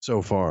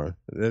 So far,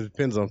 it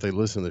depends on if they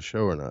listen to the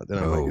show or not. Then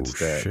I might get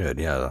stabbed. Shit!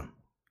 Yeah,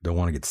 don't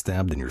want to get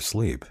stabbed in your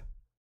sleep.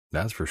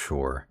 That's for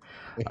sure.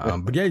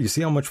 But yeah, you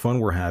see how much fun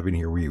we're having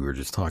here. We were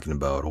just talking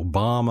about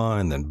Obama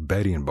and then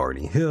Betty and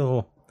Barney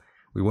Hill.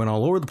 We went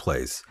all over the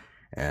place.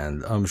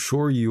 And I'm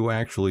sure you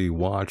actually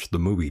watched the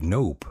movie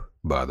Nope,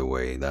 by the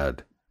way,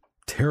 that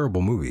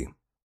terrible movie.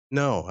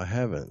 No, I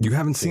haven't. You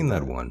haven't seen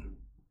that one?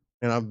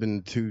 And I've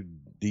been too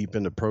deep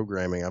into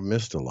programming. I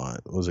missed a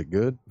lot. Was it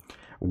good?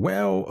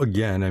 Well,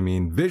 again, I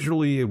mean,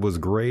 visually it was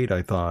great.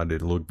 I thought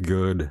it looked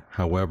good.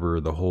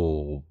 However, the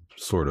whole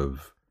sort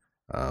of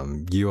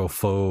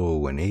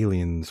UFO and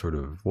alien sort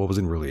of, well, it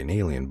wasn't really an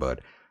alien,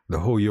 but the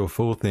whole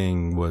UFO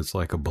thing was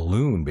like a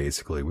balloon,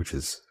 basically, which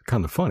is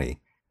kind of funny.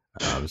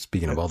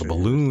 Speaking of all the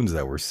balloons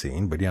that we're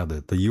seeing, but yeah,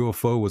 the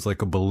UFO was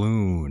like a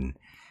balloon,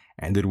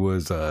 and it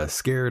was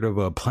scared of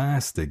a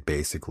plastic,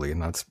 basically,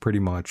 and that's pretty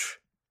much,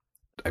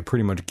 I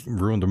pretty much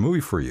ruined the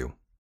movie for you.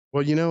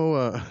 Well, you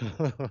know,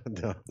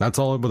 no. That's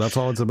all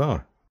it's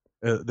about.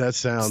 That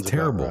sounds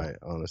terrible, right,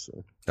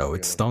 honestly. Oh,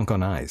 it stunk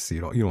on ice.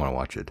 You don't want to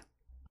watch it.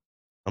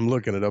 I'm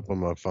looking it up on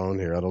my phone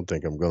here. I don't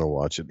think I'm going to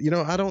watch it. You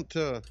know, I don't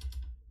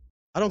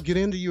get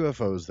into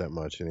UFOs that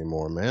much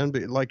anymore, man.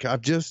 But like, I've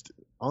just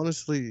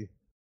honestly,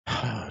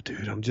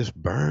 dude, I'm just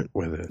burnt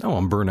with it. Oh,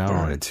 I'm burnt out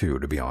on it too,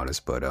 to be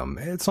honest. But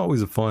it's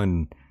always a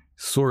fun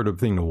sort of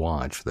thing to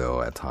watch,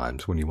 though. At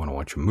times, when you want to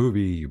watch a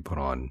movie, you put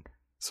on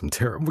some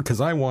terrible. Because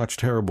I watch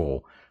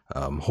terrible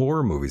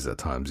horror movies at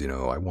times. You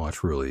know, I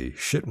watch really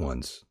shit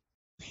ones.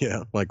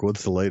 Yeah, like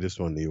what's the latest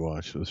one that you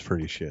watched? It was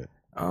pretty shit.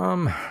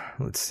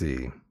 Let's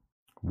see.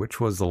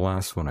 Which was the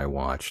last one I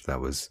watched?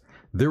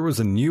 There was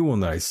a new one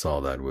that I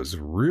saw that was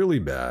really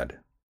bad.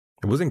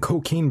 It wasn't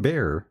Cocaine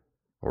Bear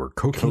or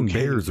Cocaine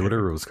Bears or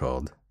whatever it was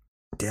called.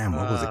 Damn,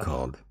 what was it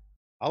called?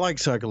 I like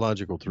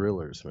psychological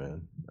thrillers,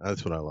 man.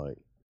 That's what I like.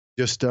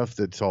 Just stuff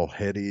that's all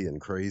heady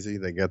and crazy.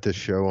 They got this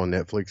show on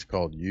Netflix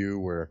called You,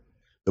 where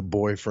the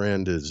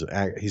boyfriend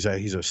he's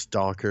a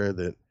stalker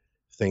that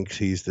thinks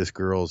he's this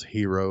girl's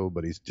hero,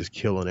 but he's just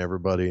killing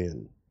everybody,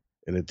 and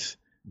it's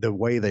the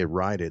way they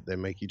write it, they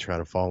make you try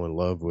to fall in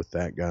love with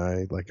that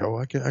guy. Like, oh,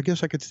 I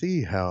guess I could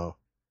see how,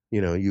 you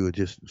know, you would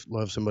just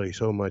love somebody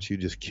so much you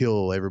just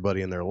kill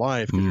everybody in their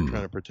life because you're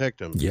trying to protect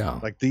them. Yeah.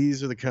 Like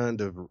this is the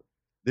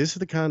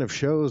kind of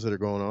shows that are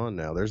going on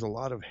now. There's a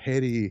lot of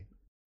heady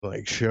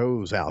like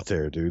shows out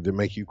there, dude, that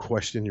make you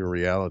question your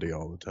reality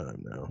all the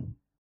time now.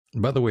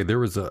 By the way, there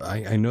was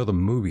I know the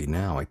movie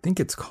now. I think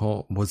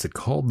was it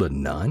called The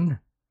Nun?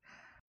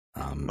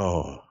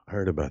 Oh, I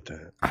heard about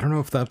that. I don't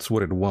know if that's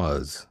what it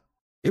was.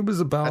 It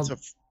was about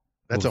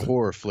that's a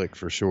horror flick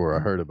for sure. I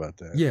heard about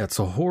that. Yeah, it's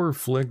a horror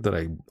flick that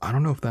I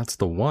don't know if that's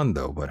the one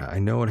though, but I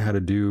know it had to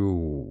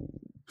do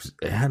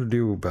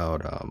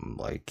about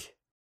like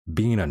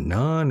being a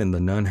nun, and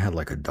the nun had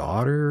like a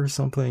daughter or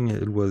something.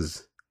 It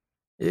was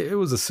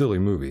a silly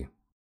movie.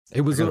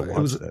 It was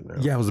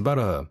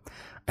about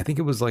I think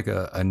it was like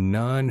a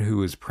nun who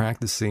was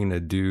practicing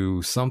to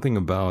do something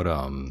about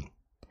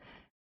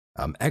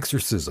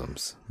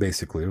exorcisms,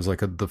 basically. It was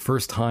like the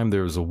first time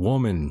there was a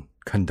woman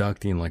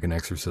conducting like an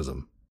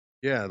exorcism.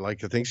 Yeah,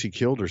 like I think she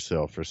killed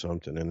herself or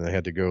something, and they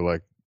had to go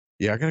like,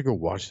 yeah, I gotta go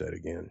watch that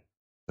again.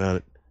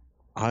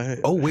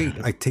 Oh wait,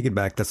 I take it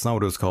back. That's not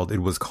what it was called. It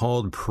was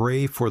called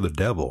Pray for the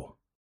Devil.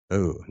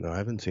 Oh no, I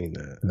haven't seen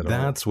that.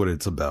 That's what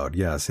it's about.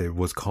 Yes, it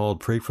was called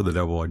Pray for the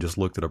Devil. I just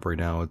looked it up right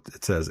now.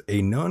 It says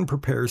a nun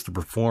prepares to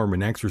perform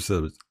an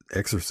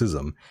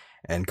exorcism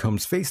and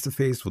comes face to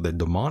face with a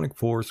demonic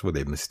force with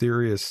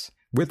mysterious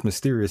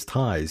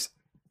ties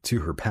to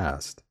her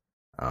past.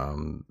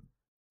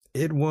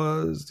 It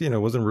was, it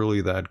wasn't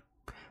really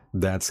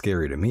that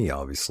scary to me,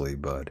 obviously,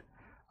 but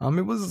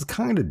it was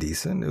kind of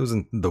decent. It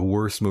wasn't the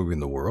worst movie in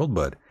the world,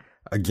 but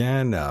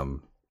again,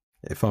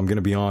 if I'm gonna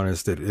be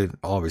honest, it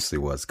obviously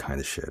was kind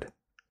of shit.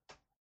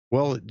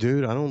 Well,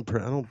 dude, I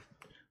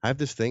have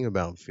this thing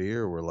about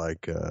fear where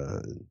like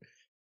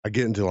I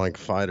get into like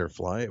fight or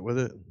flight with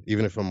it,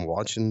 even if I'm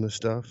watching the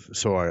stuff.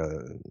 So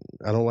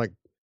I don't like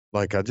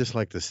I just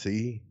like to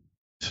see.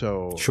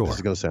 So sure. This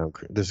is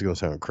gonna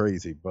sound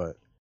crazy, but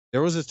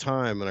there was a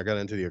time when I got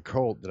into the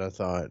occult that I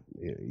thought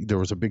there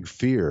was a big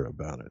fear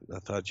about it. I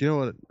thought, you know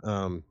what,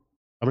 I'm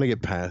gonna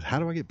get past. How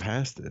do I get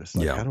past this?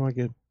 Like, yeah. How do I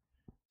get?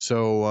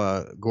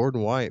 So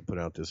Gordon White put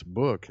out this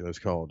book. It was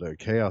called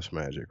Chaos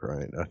Magic,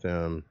 right?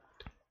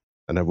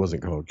 And it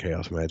wasn't called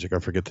Chaos Magic. I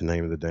forget the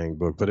name of the dang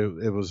book, but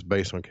it was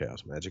based on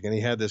Chaos Magic. And he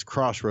had this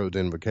crossroads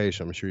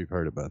invocation. I'm sure you've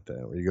heard about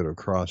that, where you go to a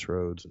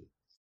crossroads.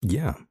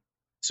 Yeah.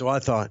 So I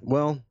thought,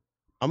 well,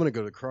 I'm going to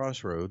go to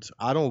crossroads.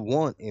 I don't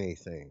want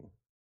anything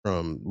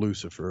from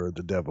Lucifer or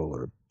the devil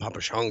or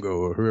Papa Shango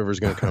or whoever's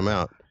going to come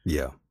out.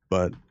 Yeah.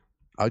 But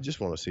I just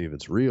want to see if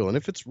it's real. And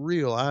if it's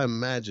real, I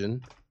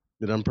imagine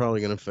that I'm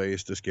probably going to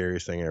face the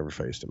scariest thing I ever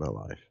faced in my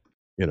life.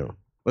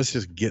 Let's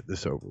just get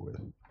this over with.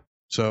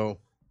 So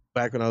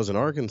back when I was in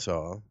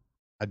Arkansas,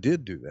 I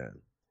did do that.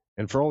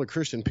 And for all the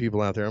Christian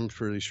people out there, I'm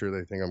pretty sure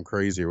they think I'm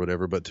crazy or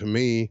whatever. But to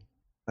me,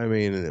 I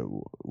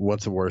mean,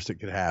 what's the worst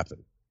that could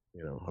happen?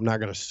 I'm not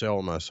going to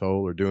sell my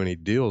soul or do any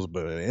deals.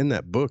 But in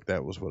that book,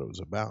 that was what it was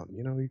about.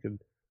 You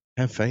could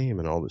have fame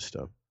and all this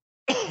stuff.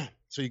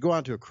 So you go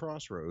out to a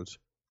crossroads,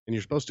 and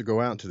you're supposed to go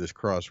out to this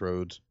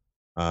crossroads,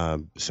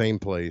 same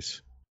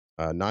place,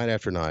 night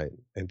after night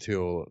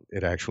until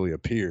it actually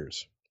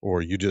appears,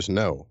 or you just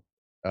know.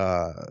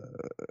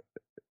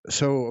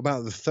 So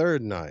about the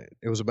third night,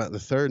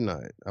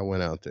 I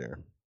went out there.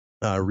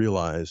 I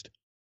realized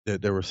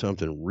that there was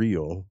something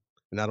real,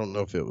 and I don't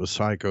know if it was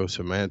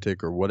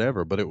psychosomatic or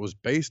whatever, but it was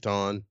based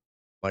on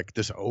like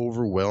this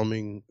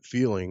overwhelming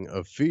feeling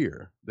of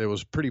fear that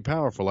was pretty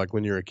powerful. Like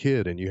when you're a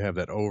kid and you have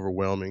that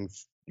overwhelming,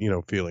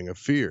 feeling of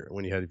fear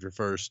when you had your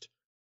first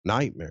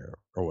nightmare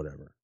or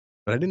whatever.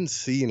 But I didn't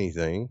see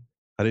anything.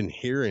 I didn't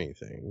hear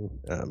anything.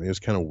 It was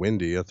kind of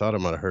windy. I thought I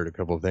might have heard a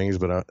couple of things,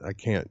 but I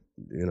can't,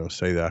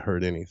 say that I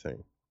heard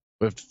anything.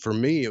 But for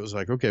me, it was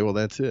like, okay, well,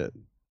 that's it.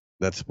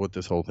 That's what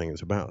this whole thing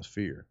is about, is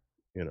fear.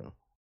 That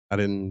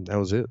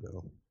was it,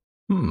 though.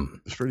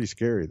 It's pretty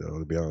scary, though,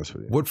 to be honest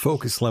with you. What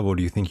focus level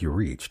do you think you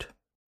reached?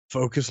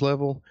 Focus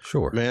level?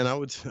 Sure. Man, I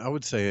would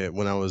say it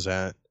when I was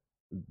at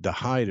the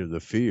height of the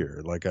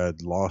fear, like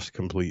I'd lost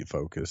complete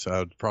focus.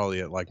 I was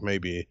probably at like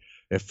maybe,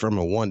 if from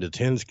a 1 to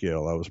 10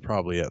 scale, I was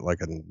probably at like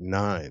a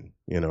 9,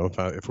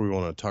 if we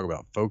want to talk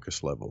about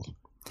focus levels.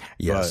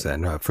 Yes,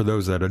 and for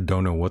those that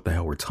don't know what the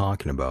hell we're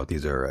talking about,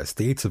 these are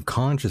states of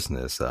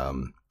consciousness,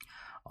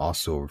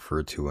 also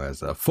referred to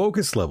as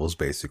focus levels,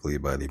 basically,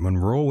 by the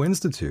Monroe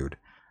Institute.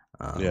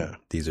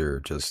 These are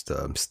just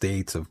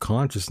states of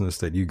consciousness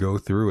that you go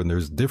through, and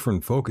there's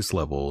different focus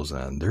levels,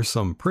 and there's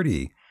some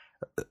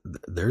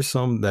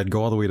that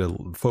go all the way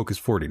to focus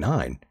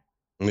 49.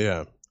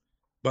 Yeah.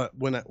 But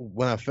when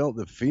I felt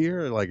the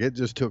fear, like it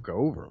just took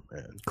over,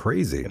 man.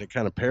 Crazy. And it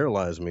kind of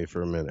paralyzed me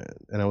for a minute.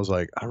 And I was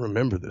like, I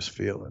remember this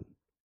feeling.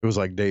 It was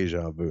like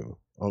deja vu.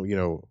 Oh,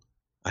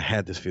 I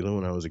had this feeling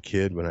when I was a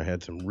kid when I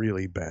had some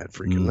really bad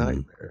freaking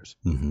nightmares.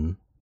 Mm-hmm.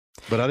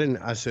 But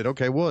I said,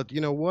 okay, well,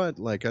 you know what?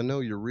 Like, I know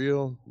you're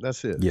real.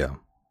 That's it. Yeah.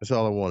 That's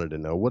all I wanted to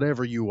know.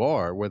 Whatever you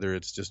are, whether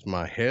it's just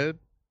my head,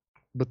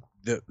 but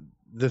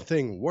the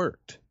thing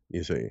worked,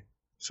 you see.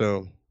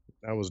 So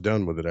I was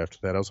done with it after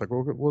that. I was like,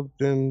 well,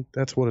 then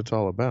that's what it's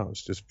all about.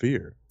 It's just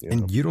fear.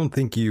 And you don't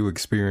think you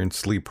experienced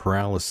sleep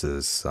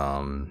paralysis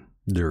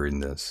during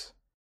this?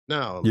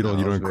 No, you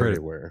don't credit.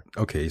 Anywhere.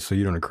 Okay, so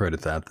you don't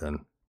accredit that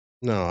then?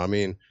 No, I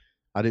mean,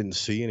 I didn't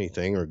see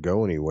anything or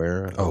go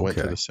anywhere. I went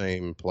to the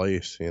same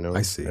place,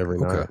 I see. Every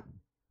night.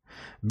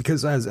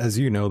 Because as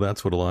you know,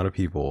 that's what a lot of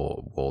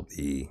people, well,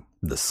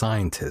 the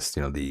scientists,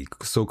 the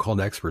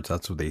so-called experts,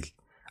 that's what they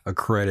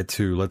accredit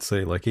to. Let's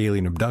say like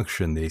alien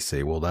abduction, they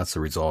say, well, that's the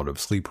result of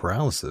sleep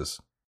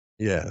paralysis.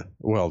 Yeah,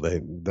 well,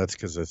 that's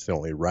because it's the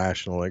only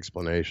rational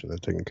explanation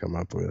that they can come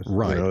up with.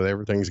 Right.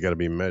 Everything's got to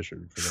be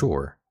measured.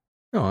 Sure.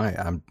 No,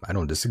 I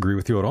don't disagree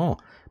with you at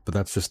all. But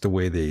that's just the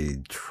way they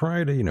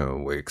try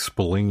to,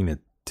 explain it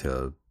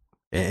to,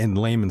 in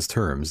layman's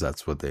terms.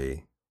 That's what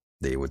they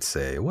would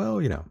say. Well,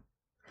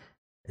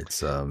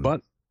 it's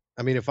But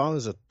I mean, if I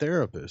was a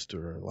therapist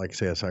or like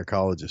say a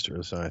psychologist or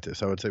a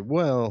scientist, I would say,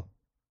 well,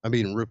 I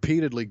mean,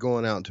 repeatedly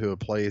going out to a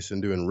place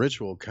and doing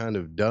ritual kind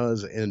of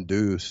does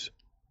induce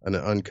an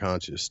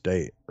unconscious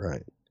state,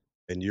 right?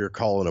 And you're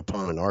calling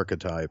upon an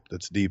archetype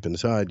that's deep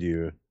inside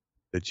you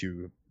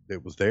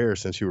that was there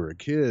since you were a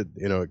kid.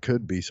 It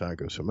could be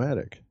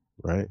psychosomatic,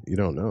 right? You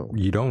don't know.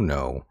 You don't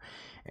know.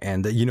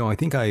 And, I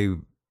think I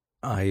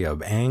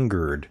have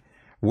angered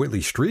Whitley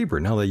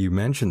Strieber, now that you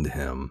mentioned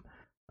him.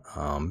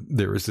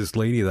 There was this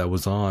lady that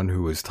was on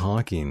who was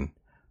talking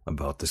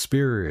about the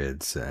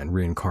spirits and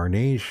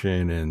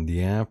reincarnation and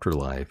the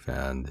afterlife,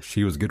 and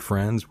she was good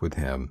friends with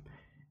him.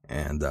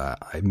 And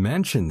I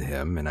mentioned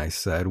him, and I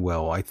said,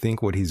 well, I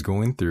think what he's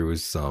going through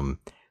is some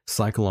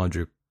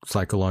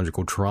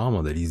psychological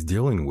trauma that he's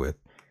dealing with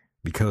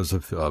because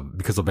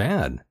of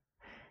Anne.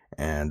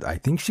 And I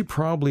think she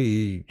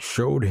probably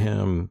showed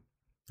him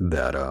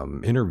that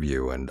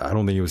interview, and I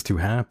don't think he was too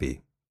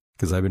happy,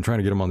 because I've been trying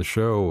to get him on the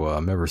show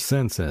ever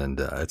since, and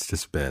it's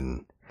just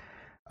been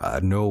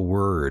no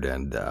word.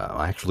 And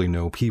I actually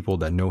know people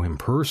that know him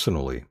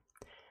personally,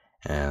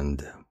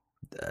 and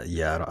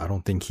I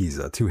don't think he's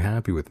too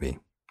happy with me.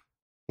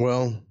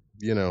 Well,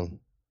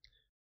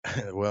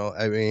 well,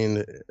 I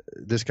mean,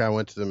 this guy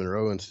went to the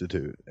Monroe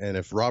Institute, and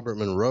if Robert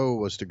Monroe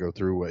was to go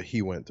through what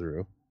he went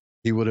through,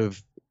 he would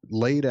have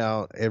laid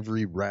out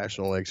every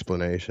rational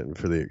explanation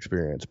for the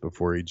experience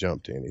before he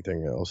jumped to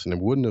anything else, and it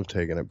wouldn't have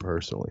taken it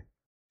personally.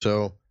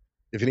 So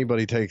if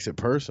anybody takes it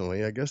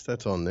personally, I guess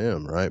that's on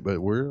them, right? But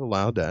we're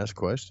allowed to ask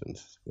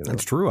questions.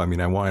 That's true. I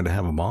mean, I wanted to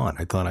have him on.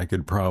 I thought I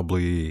could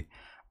probably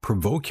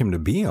provoke him to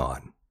be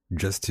on,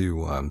 just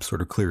to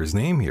sort of clear his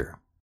name here.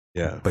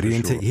 Yeah, but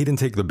he didn't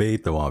take the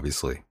bait, though,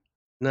 obviously.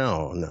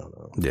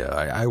 No. Yeah,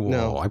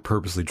 I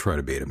purposely try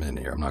to bait him in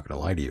here. I'm not going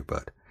to lie to you,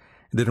 but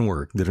it didn't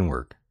work.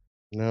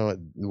 No,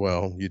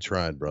 well, you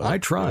tried, brother. I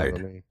tried. I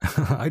mean?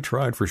 I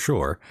tried for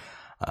sure.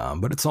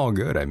 But it's all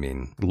good. I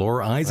mean,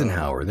 Laura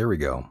Eisenhower, there we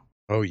go.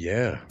 Oh,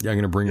 yeah. Yeah, I'm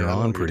going to bring her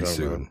on pretty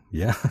soon. About.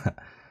 Yeah.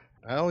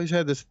 I always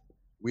had this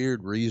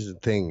weird reason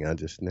thing. I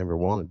just never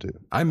wanted to.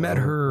 I met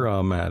her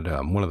at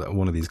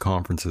one of these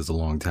conferences a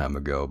long time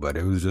ago, but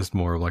it was just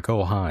more like,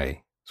 oh,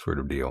 hi, sort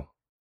of deal.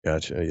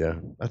 Gotcha, yeah.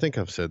 I think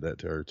I've said that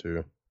to her,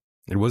 too.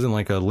 It wasn't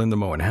like a Linda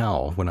Moe and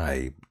Hal. When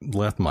I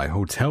left my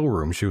hotel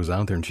room, she was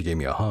out there and she gave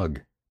me a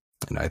hug.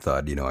 And I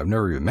thought, I've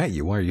never even met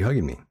you. Why are you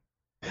hugging me?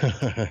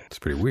 It's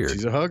pretty weird.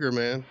 She's a hugger,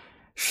 man.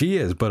 She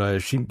is, but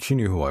she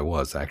knew who I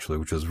was, actually,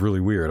 which was really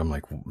weird. I'm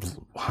like,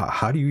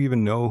 how do you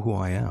even know who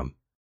I am?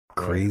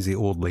 Crazy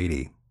old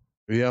lady.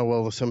 Yeah,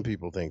 well, some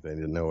people think they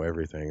know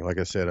everything. Like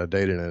I said, I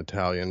dated an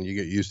Italian. You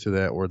get used to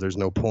that where there's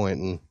no point,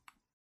 and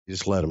you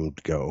just let them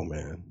go,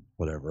 man.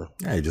 Whatever.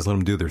 Yeah, you just let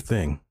them do their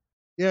thing.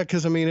 Yeah,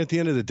 because, I mean, at the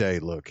end of the day,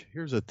 look,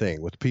 here's the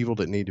thing with people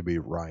that need to be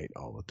right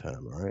all the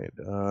time, right?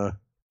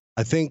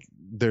 I think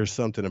there's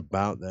something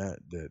about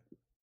that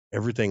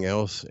everything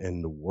else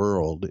in the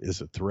world is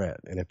a threat.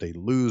 And if they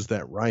lose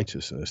that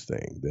righteousness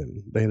thing,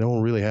 then they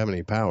don't really have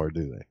any power,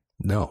 do they?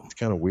 No. It's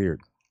kind of weird.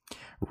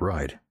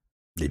 Right.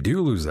 They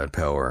do lose that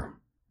power.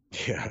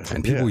 Yeah.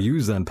 And people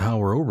use that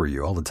power over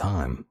you all the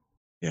time.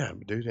 Yeah,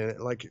 dude. And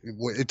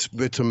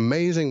it's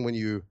amazing when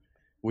you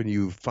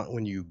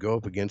go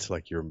up against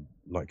like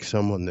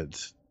someone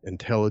that's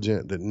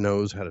intelligent, that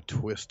knows how to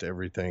twist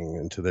everything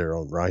into their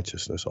own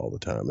righteousness all the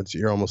time.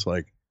 You're almost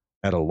like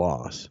at a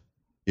loss.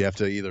 You have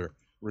to either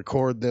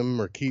record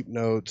them or keep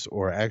notes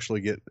or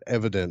actually get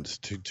evidence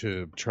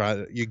to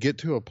try. You get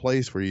to a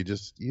place where you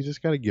just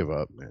got to give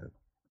up, man.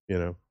 You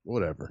know,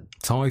 whatever.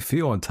 It's how I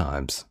feel at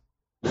times.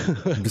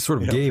 I just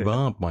sort of gave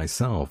up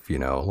myself, you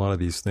know. A lot of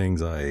these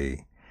things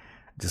I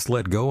just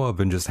let go of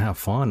and just have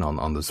fun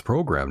on this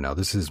program. Now,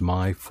 this is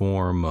my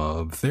form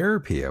of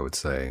therapy, I would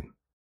say.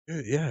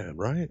 Yeah,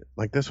 right.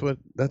 Like that's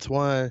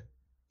why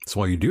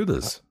you do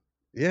this.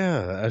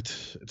 Yeah,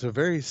 it's a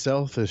very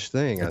selfish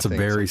thing. It's a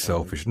very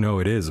selfish. No,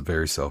 it is a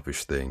very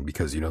selfish thing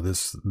because, you know,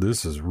 this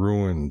has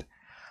ruined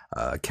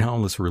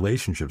countless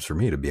relationships for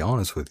me, to be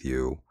honest with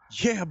you.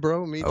 Yeah,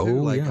 bro, me too. Oh,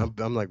 like yeah.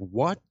 I'm like,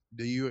 what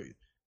do you?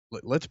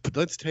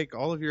 Let's take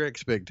all of your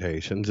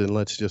expectations and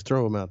let's just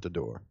throw them out the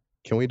door.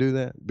 Can we do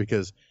that?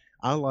 Because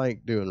I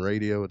like doing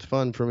radio. It's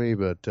fun for me,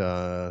 but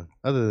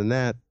other than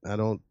that, I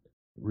don't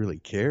really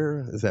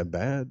care. Is that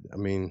bad? I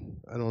mean,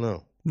 I don't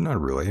know.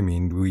 Not really. I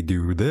mean, we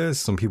do this.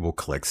 Some people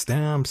collect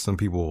stamps. Some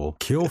people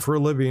kill for a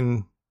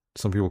living.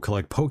 Some people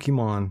collect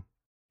Pokemon.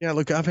 Yeah,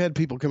 look, I've had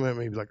people come at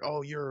me and be like,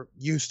 "Oh,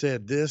 you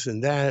said this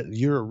and that.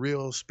 You're a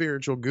real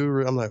spiritual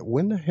guru." I'm like,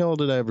 when the hell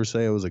did I ever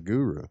say I was a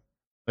guru?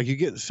 Like, you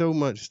get so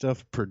much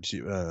stuff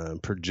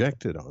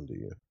projected onto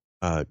you.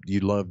 You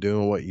love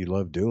doing what you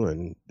love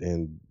doing,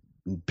 and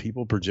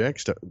people project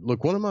stuff.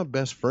 Look, one of my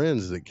best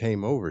friends that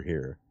came over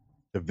here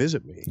to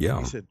visit me,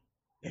 he said,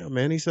 "Yeah,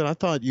 man," he said, "I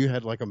thought you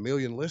had like 1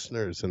 million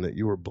listeners and that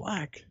you were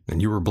black." And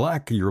you were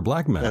black. You're a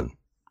black man. And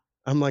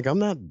I'm like, "I'm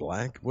not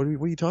black. What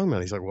are you talking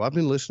about?" He's like, "Well, I've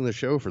been listening to the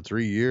show for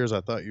 3 years.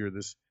 I thought you were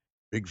this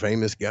big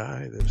famous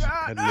guy that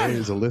had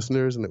millions of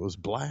listeners and it was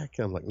black."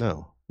 I'm like,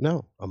 no,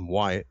 I'm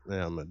white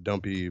and I'm a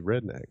dumpy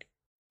redneck.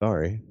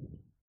 Sorry.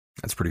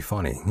 That's pretty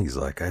funny. He's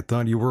like, "I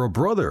thought you were a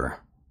brother."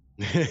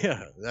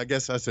 Yeah, I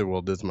guess I said,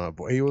 "Well, this is my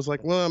voice." He was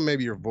like, "Well,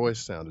 maybe your voice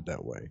sounded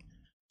that way."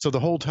 So the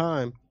whole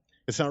time,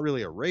 it's not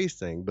really a race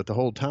thing, but the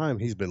whole time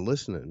he's been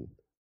listening,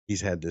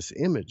 he's had this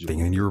image.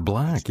 Thinking you were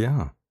black,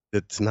 yeah.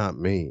 It's not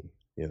me,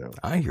 you know.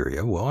 I hear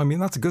you. Well, I mean,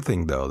 that's a good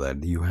thing, though,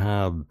 that you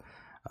have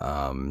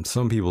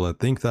some people that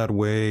think that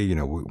way. You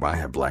know, I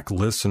have black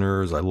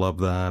listeners. I love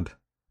that.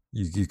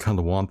 You kind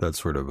of want that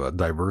sort of a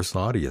diverse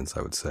audience,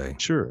 I would say.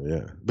 Sure,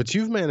 yeah. But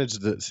you've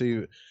managed to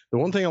see. The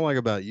one thing I like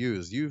about you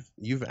is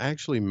you've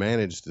actually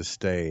managed to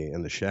stay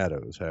in the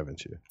shadows,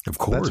 haven't you? Of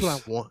course.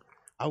 That's what I want.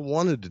 I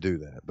wanted to do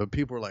that, but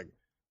people were like,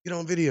 get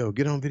on video,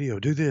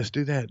 do this,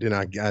 do that. And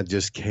I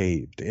just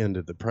caved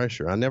into the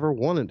pressure. I never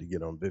wanted to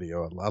get on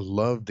video. I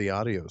loved the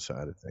audio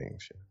side of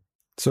things.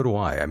 So do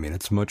I. I mean,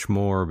 it's much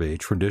more of a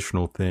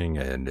traditional thing,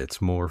 and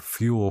it's more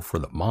fuel for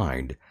the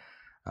mind.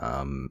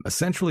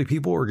 Essentially,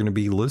 people are going to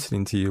be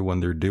listening to you when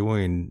they're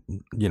doing,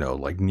 you know,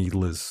 like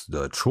needless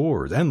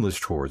chores, endless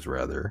chores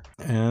rather.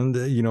 And,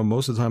 you know,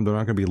 most of the time they're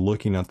not going to be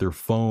looking at their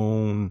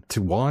phone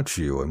to watch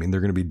you. I mean,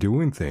 they're going to be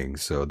doing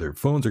things. So their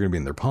phones are going to be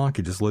in their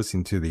pocket just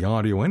listening to the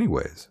audio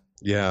anyways.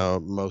 Yeah,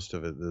 most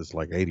of it is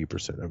like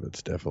 80% of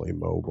it's definitely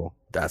mobile.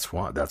 That's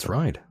why. That's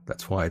right.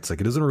 That's why it's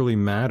like it doesn't really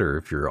matter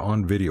if you're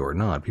on video or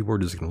not. People are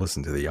just going to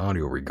listen to the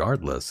audio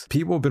regardless.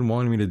 People have been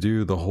wanting me to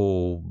do the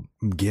whole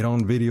get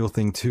on video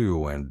thing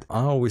too. And I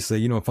always say,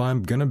 you know, if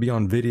I'm going to be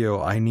on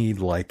video, I need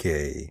like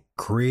a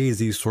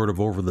crazy sort of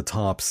over the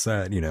top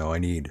set. You know, I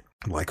need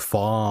like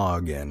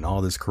fog and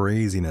all this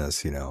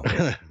craziness, you know.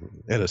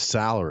 And a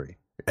salary.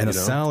 And a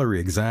salary,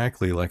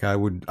 exactly. Like I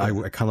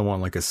kind of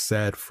want like a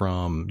set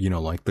from, you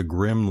know, like the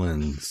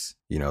Gremlins,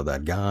 you know,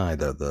 that guy,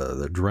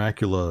 the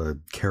Dracula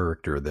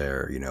character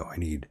there, you know. I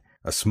need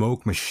a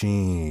smoke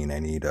machine. I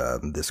need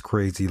this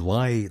crazy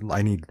light.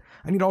 I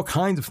need all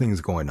kinds of things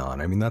going on.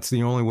 I mean, that's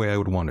the only way I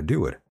would want to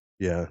do it.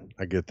 Yeah,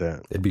 I get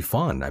that. It'd be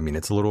fun. I mean,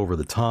 it's a little over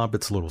the top.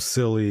 It's a little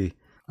silly.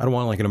 I don't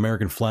want like an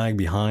American flag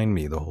behind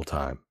me the whole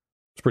time.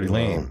 It's pretty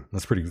lame.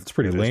 It's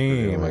pretty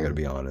lame. I gotta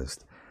be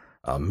honest.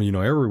 You know,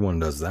 everyone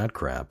does that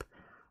crap.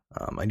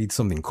 I need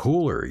something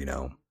cooler, you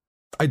know.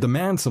 I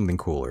demand something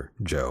cooler,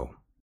 Joe.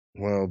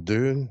 Well,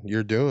 dude,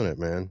 you're doing it,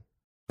 man.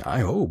 I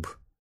hope.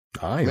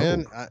 I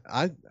hope.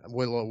 I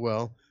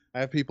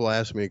have people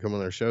ask me to come on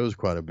their shows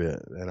quite a bit,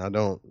 and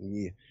I'm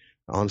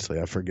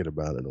Honestly, I forget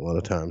about it a lot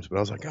of times, but I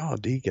was like, "Oh,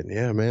 Deacon,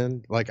 yeah,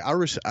 man." Like I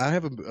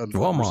have a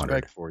Well, I'm respect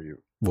honored. for you.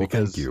 Well,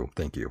 because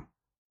thank you.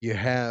 You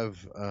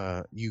have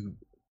you.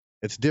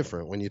 It's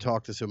different when you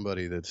talk to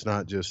somebody that's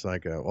not just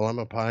like, "Well, I'm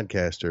a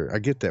podcaster." I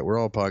get that we're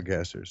all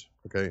podcasters,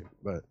 okay,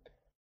 but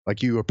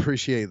like you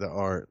appreciate the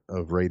art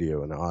of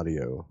radio and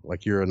audio.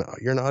 Like you're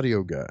an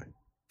audio guy.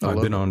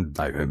 I've been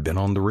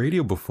on the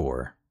radio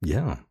before.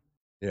 Yeah.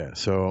 Yeah.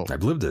 So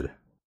I've lived it.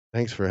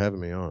 Thanks for having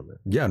me on, man.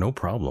 Yeah, no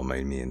problem.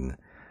 I mean,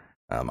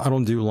 I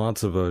don't do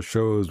lots of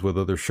shows with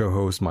other show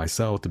hosts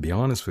myself, to be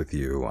honest with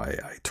you. I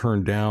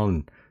turned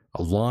down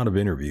a lot of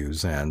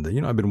interviews, and,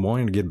 I've been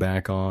wanting to get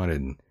back on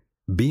and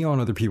be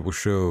on other people's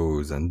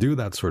shows and do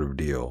that sort of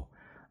deal.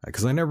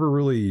 Because I never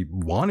really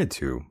wanted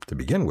to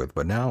begin with,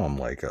 but now I'm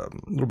like a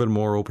little bit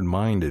more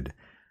open-minded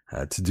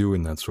to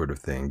doing that sort of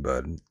thing.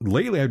 But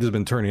lately, I've just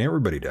been turning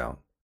everybody down.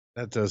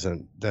 That's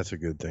a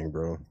good thing,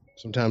 bro.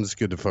 Sometimes it's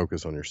good to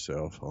focus on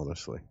yourself,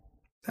 honestly.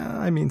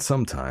 I mean,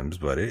 sometimes,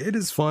 but it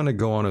is fun to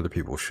go on other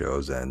people's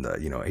shows and,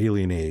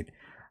 alienate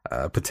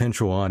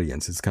potential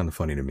audience. It's kind of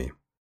funny to me.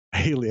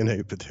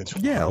 Alienate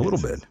potential Yeah, audiences. a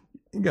little bit.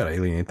 You got to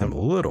alienate them a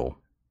little.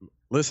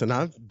 Listen,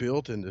 I've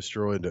built and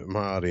destroyed my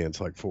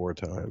audience like 4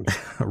 times.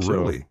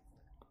 Really? So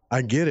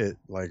I get it.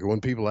 Like when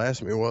people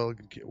ask me, well,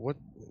 what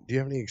do you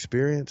have any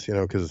experience?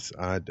 Because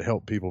I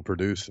help people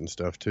produce and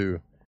stuff too.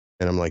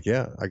 And I'm like,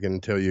 yeah, I can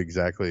tell you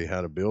exactly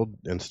how to build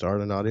and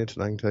start an audience,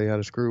 and I can tell you how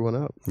to screw one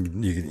up.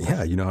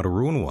 You know how to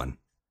ruin one.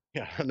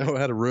 Yeah, I know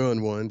how to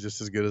ruin one just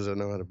as good as I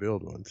know how to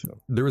build one. So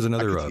there was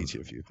another. I can teach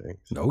you a few things.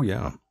 Oh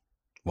yeah,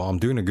 well, I'm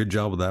doing a good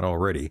job of that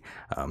already.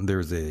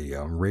 There's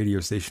a radio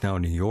station out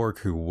in New York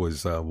who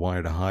was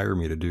wanted to hire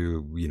me to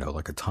do,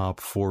 like a top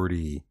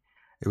 40.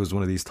 It was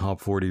one of these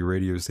top 40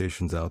 radio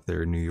stations out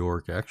there in New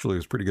York. Actually, it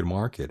was pretty good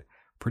market,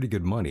 pretty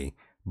good money,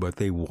 but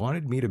they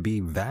wanted me to be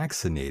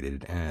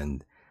vaccinated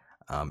and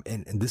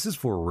this is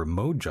for a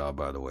remote job,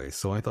 by the way.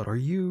 So I thought, are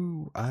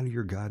you out of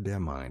your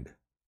goddamn mind?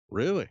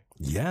 Really?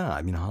 Yeah.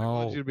 I mean, I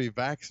want you to be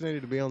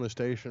vaccinated to be on the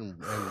station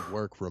and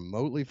work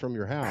remotely from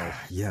your house.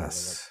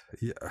 Yes.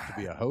 To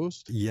be a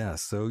host? Yeah.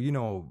 So, you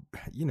know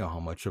how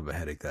much of a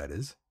headache that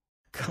is.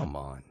 Come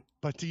on.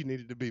 But you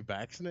needed to be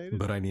vaccinated?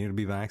 But I needed to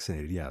be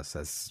vaccinated. Yes.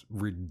 As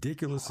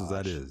ridiculous as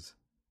that is.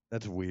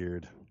 That's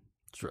weird.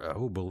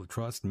 Oh, but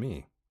trust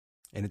me.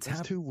 And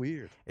it's too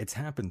weird. It's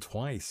happened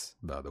twice,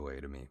 by the way,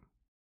 to me.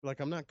 Like,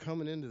 I'm not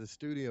coming into the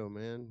studio,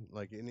 man.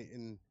 Like,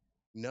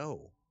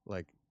 no.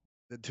 Like,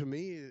 to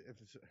me, if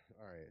it's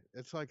all right,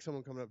 it's like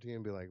someone coming up to you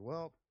and be like,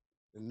 well,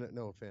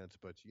 no offense,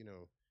 but, you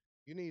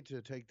need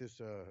to take this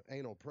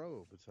anal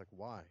probe. It's like,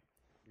 why?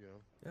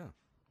 Yeah.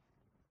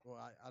 Well,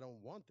 I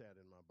don't want that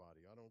in my body.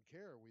 I don't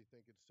care. We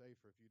think it's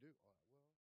safer if you do.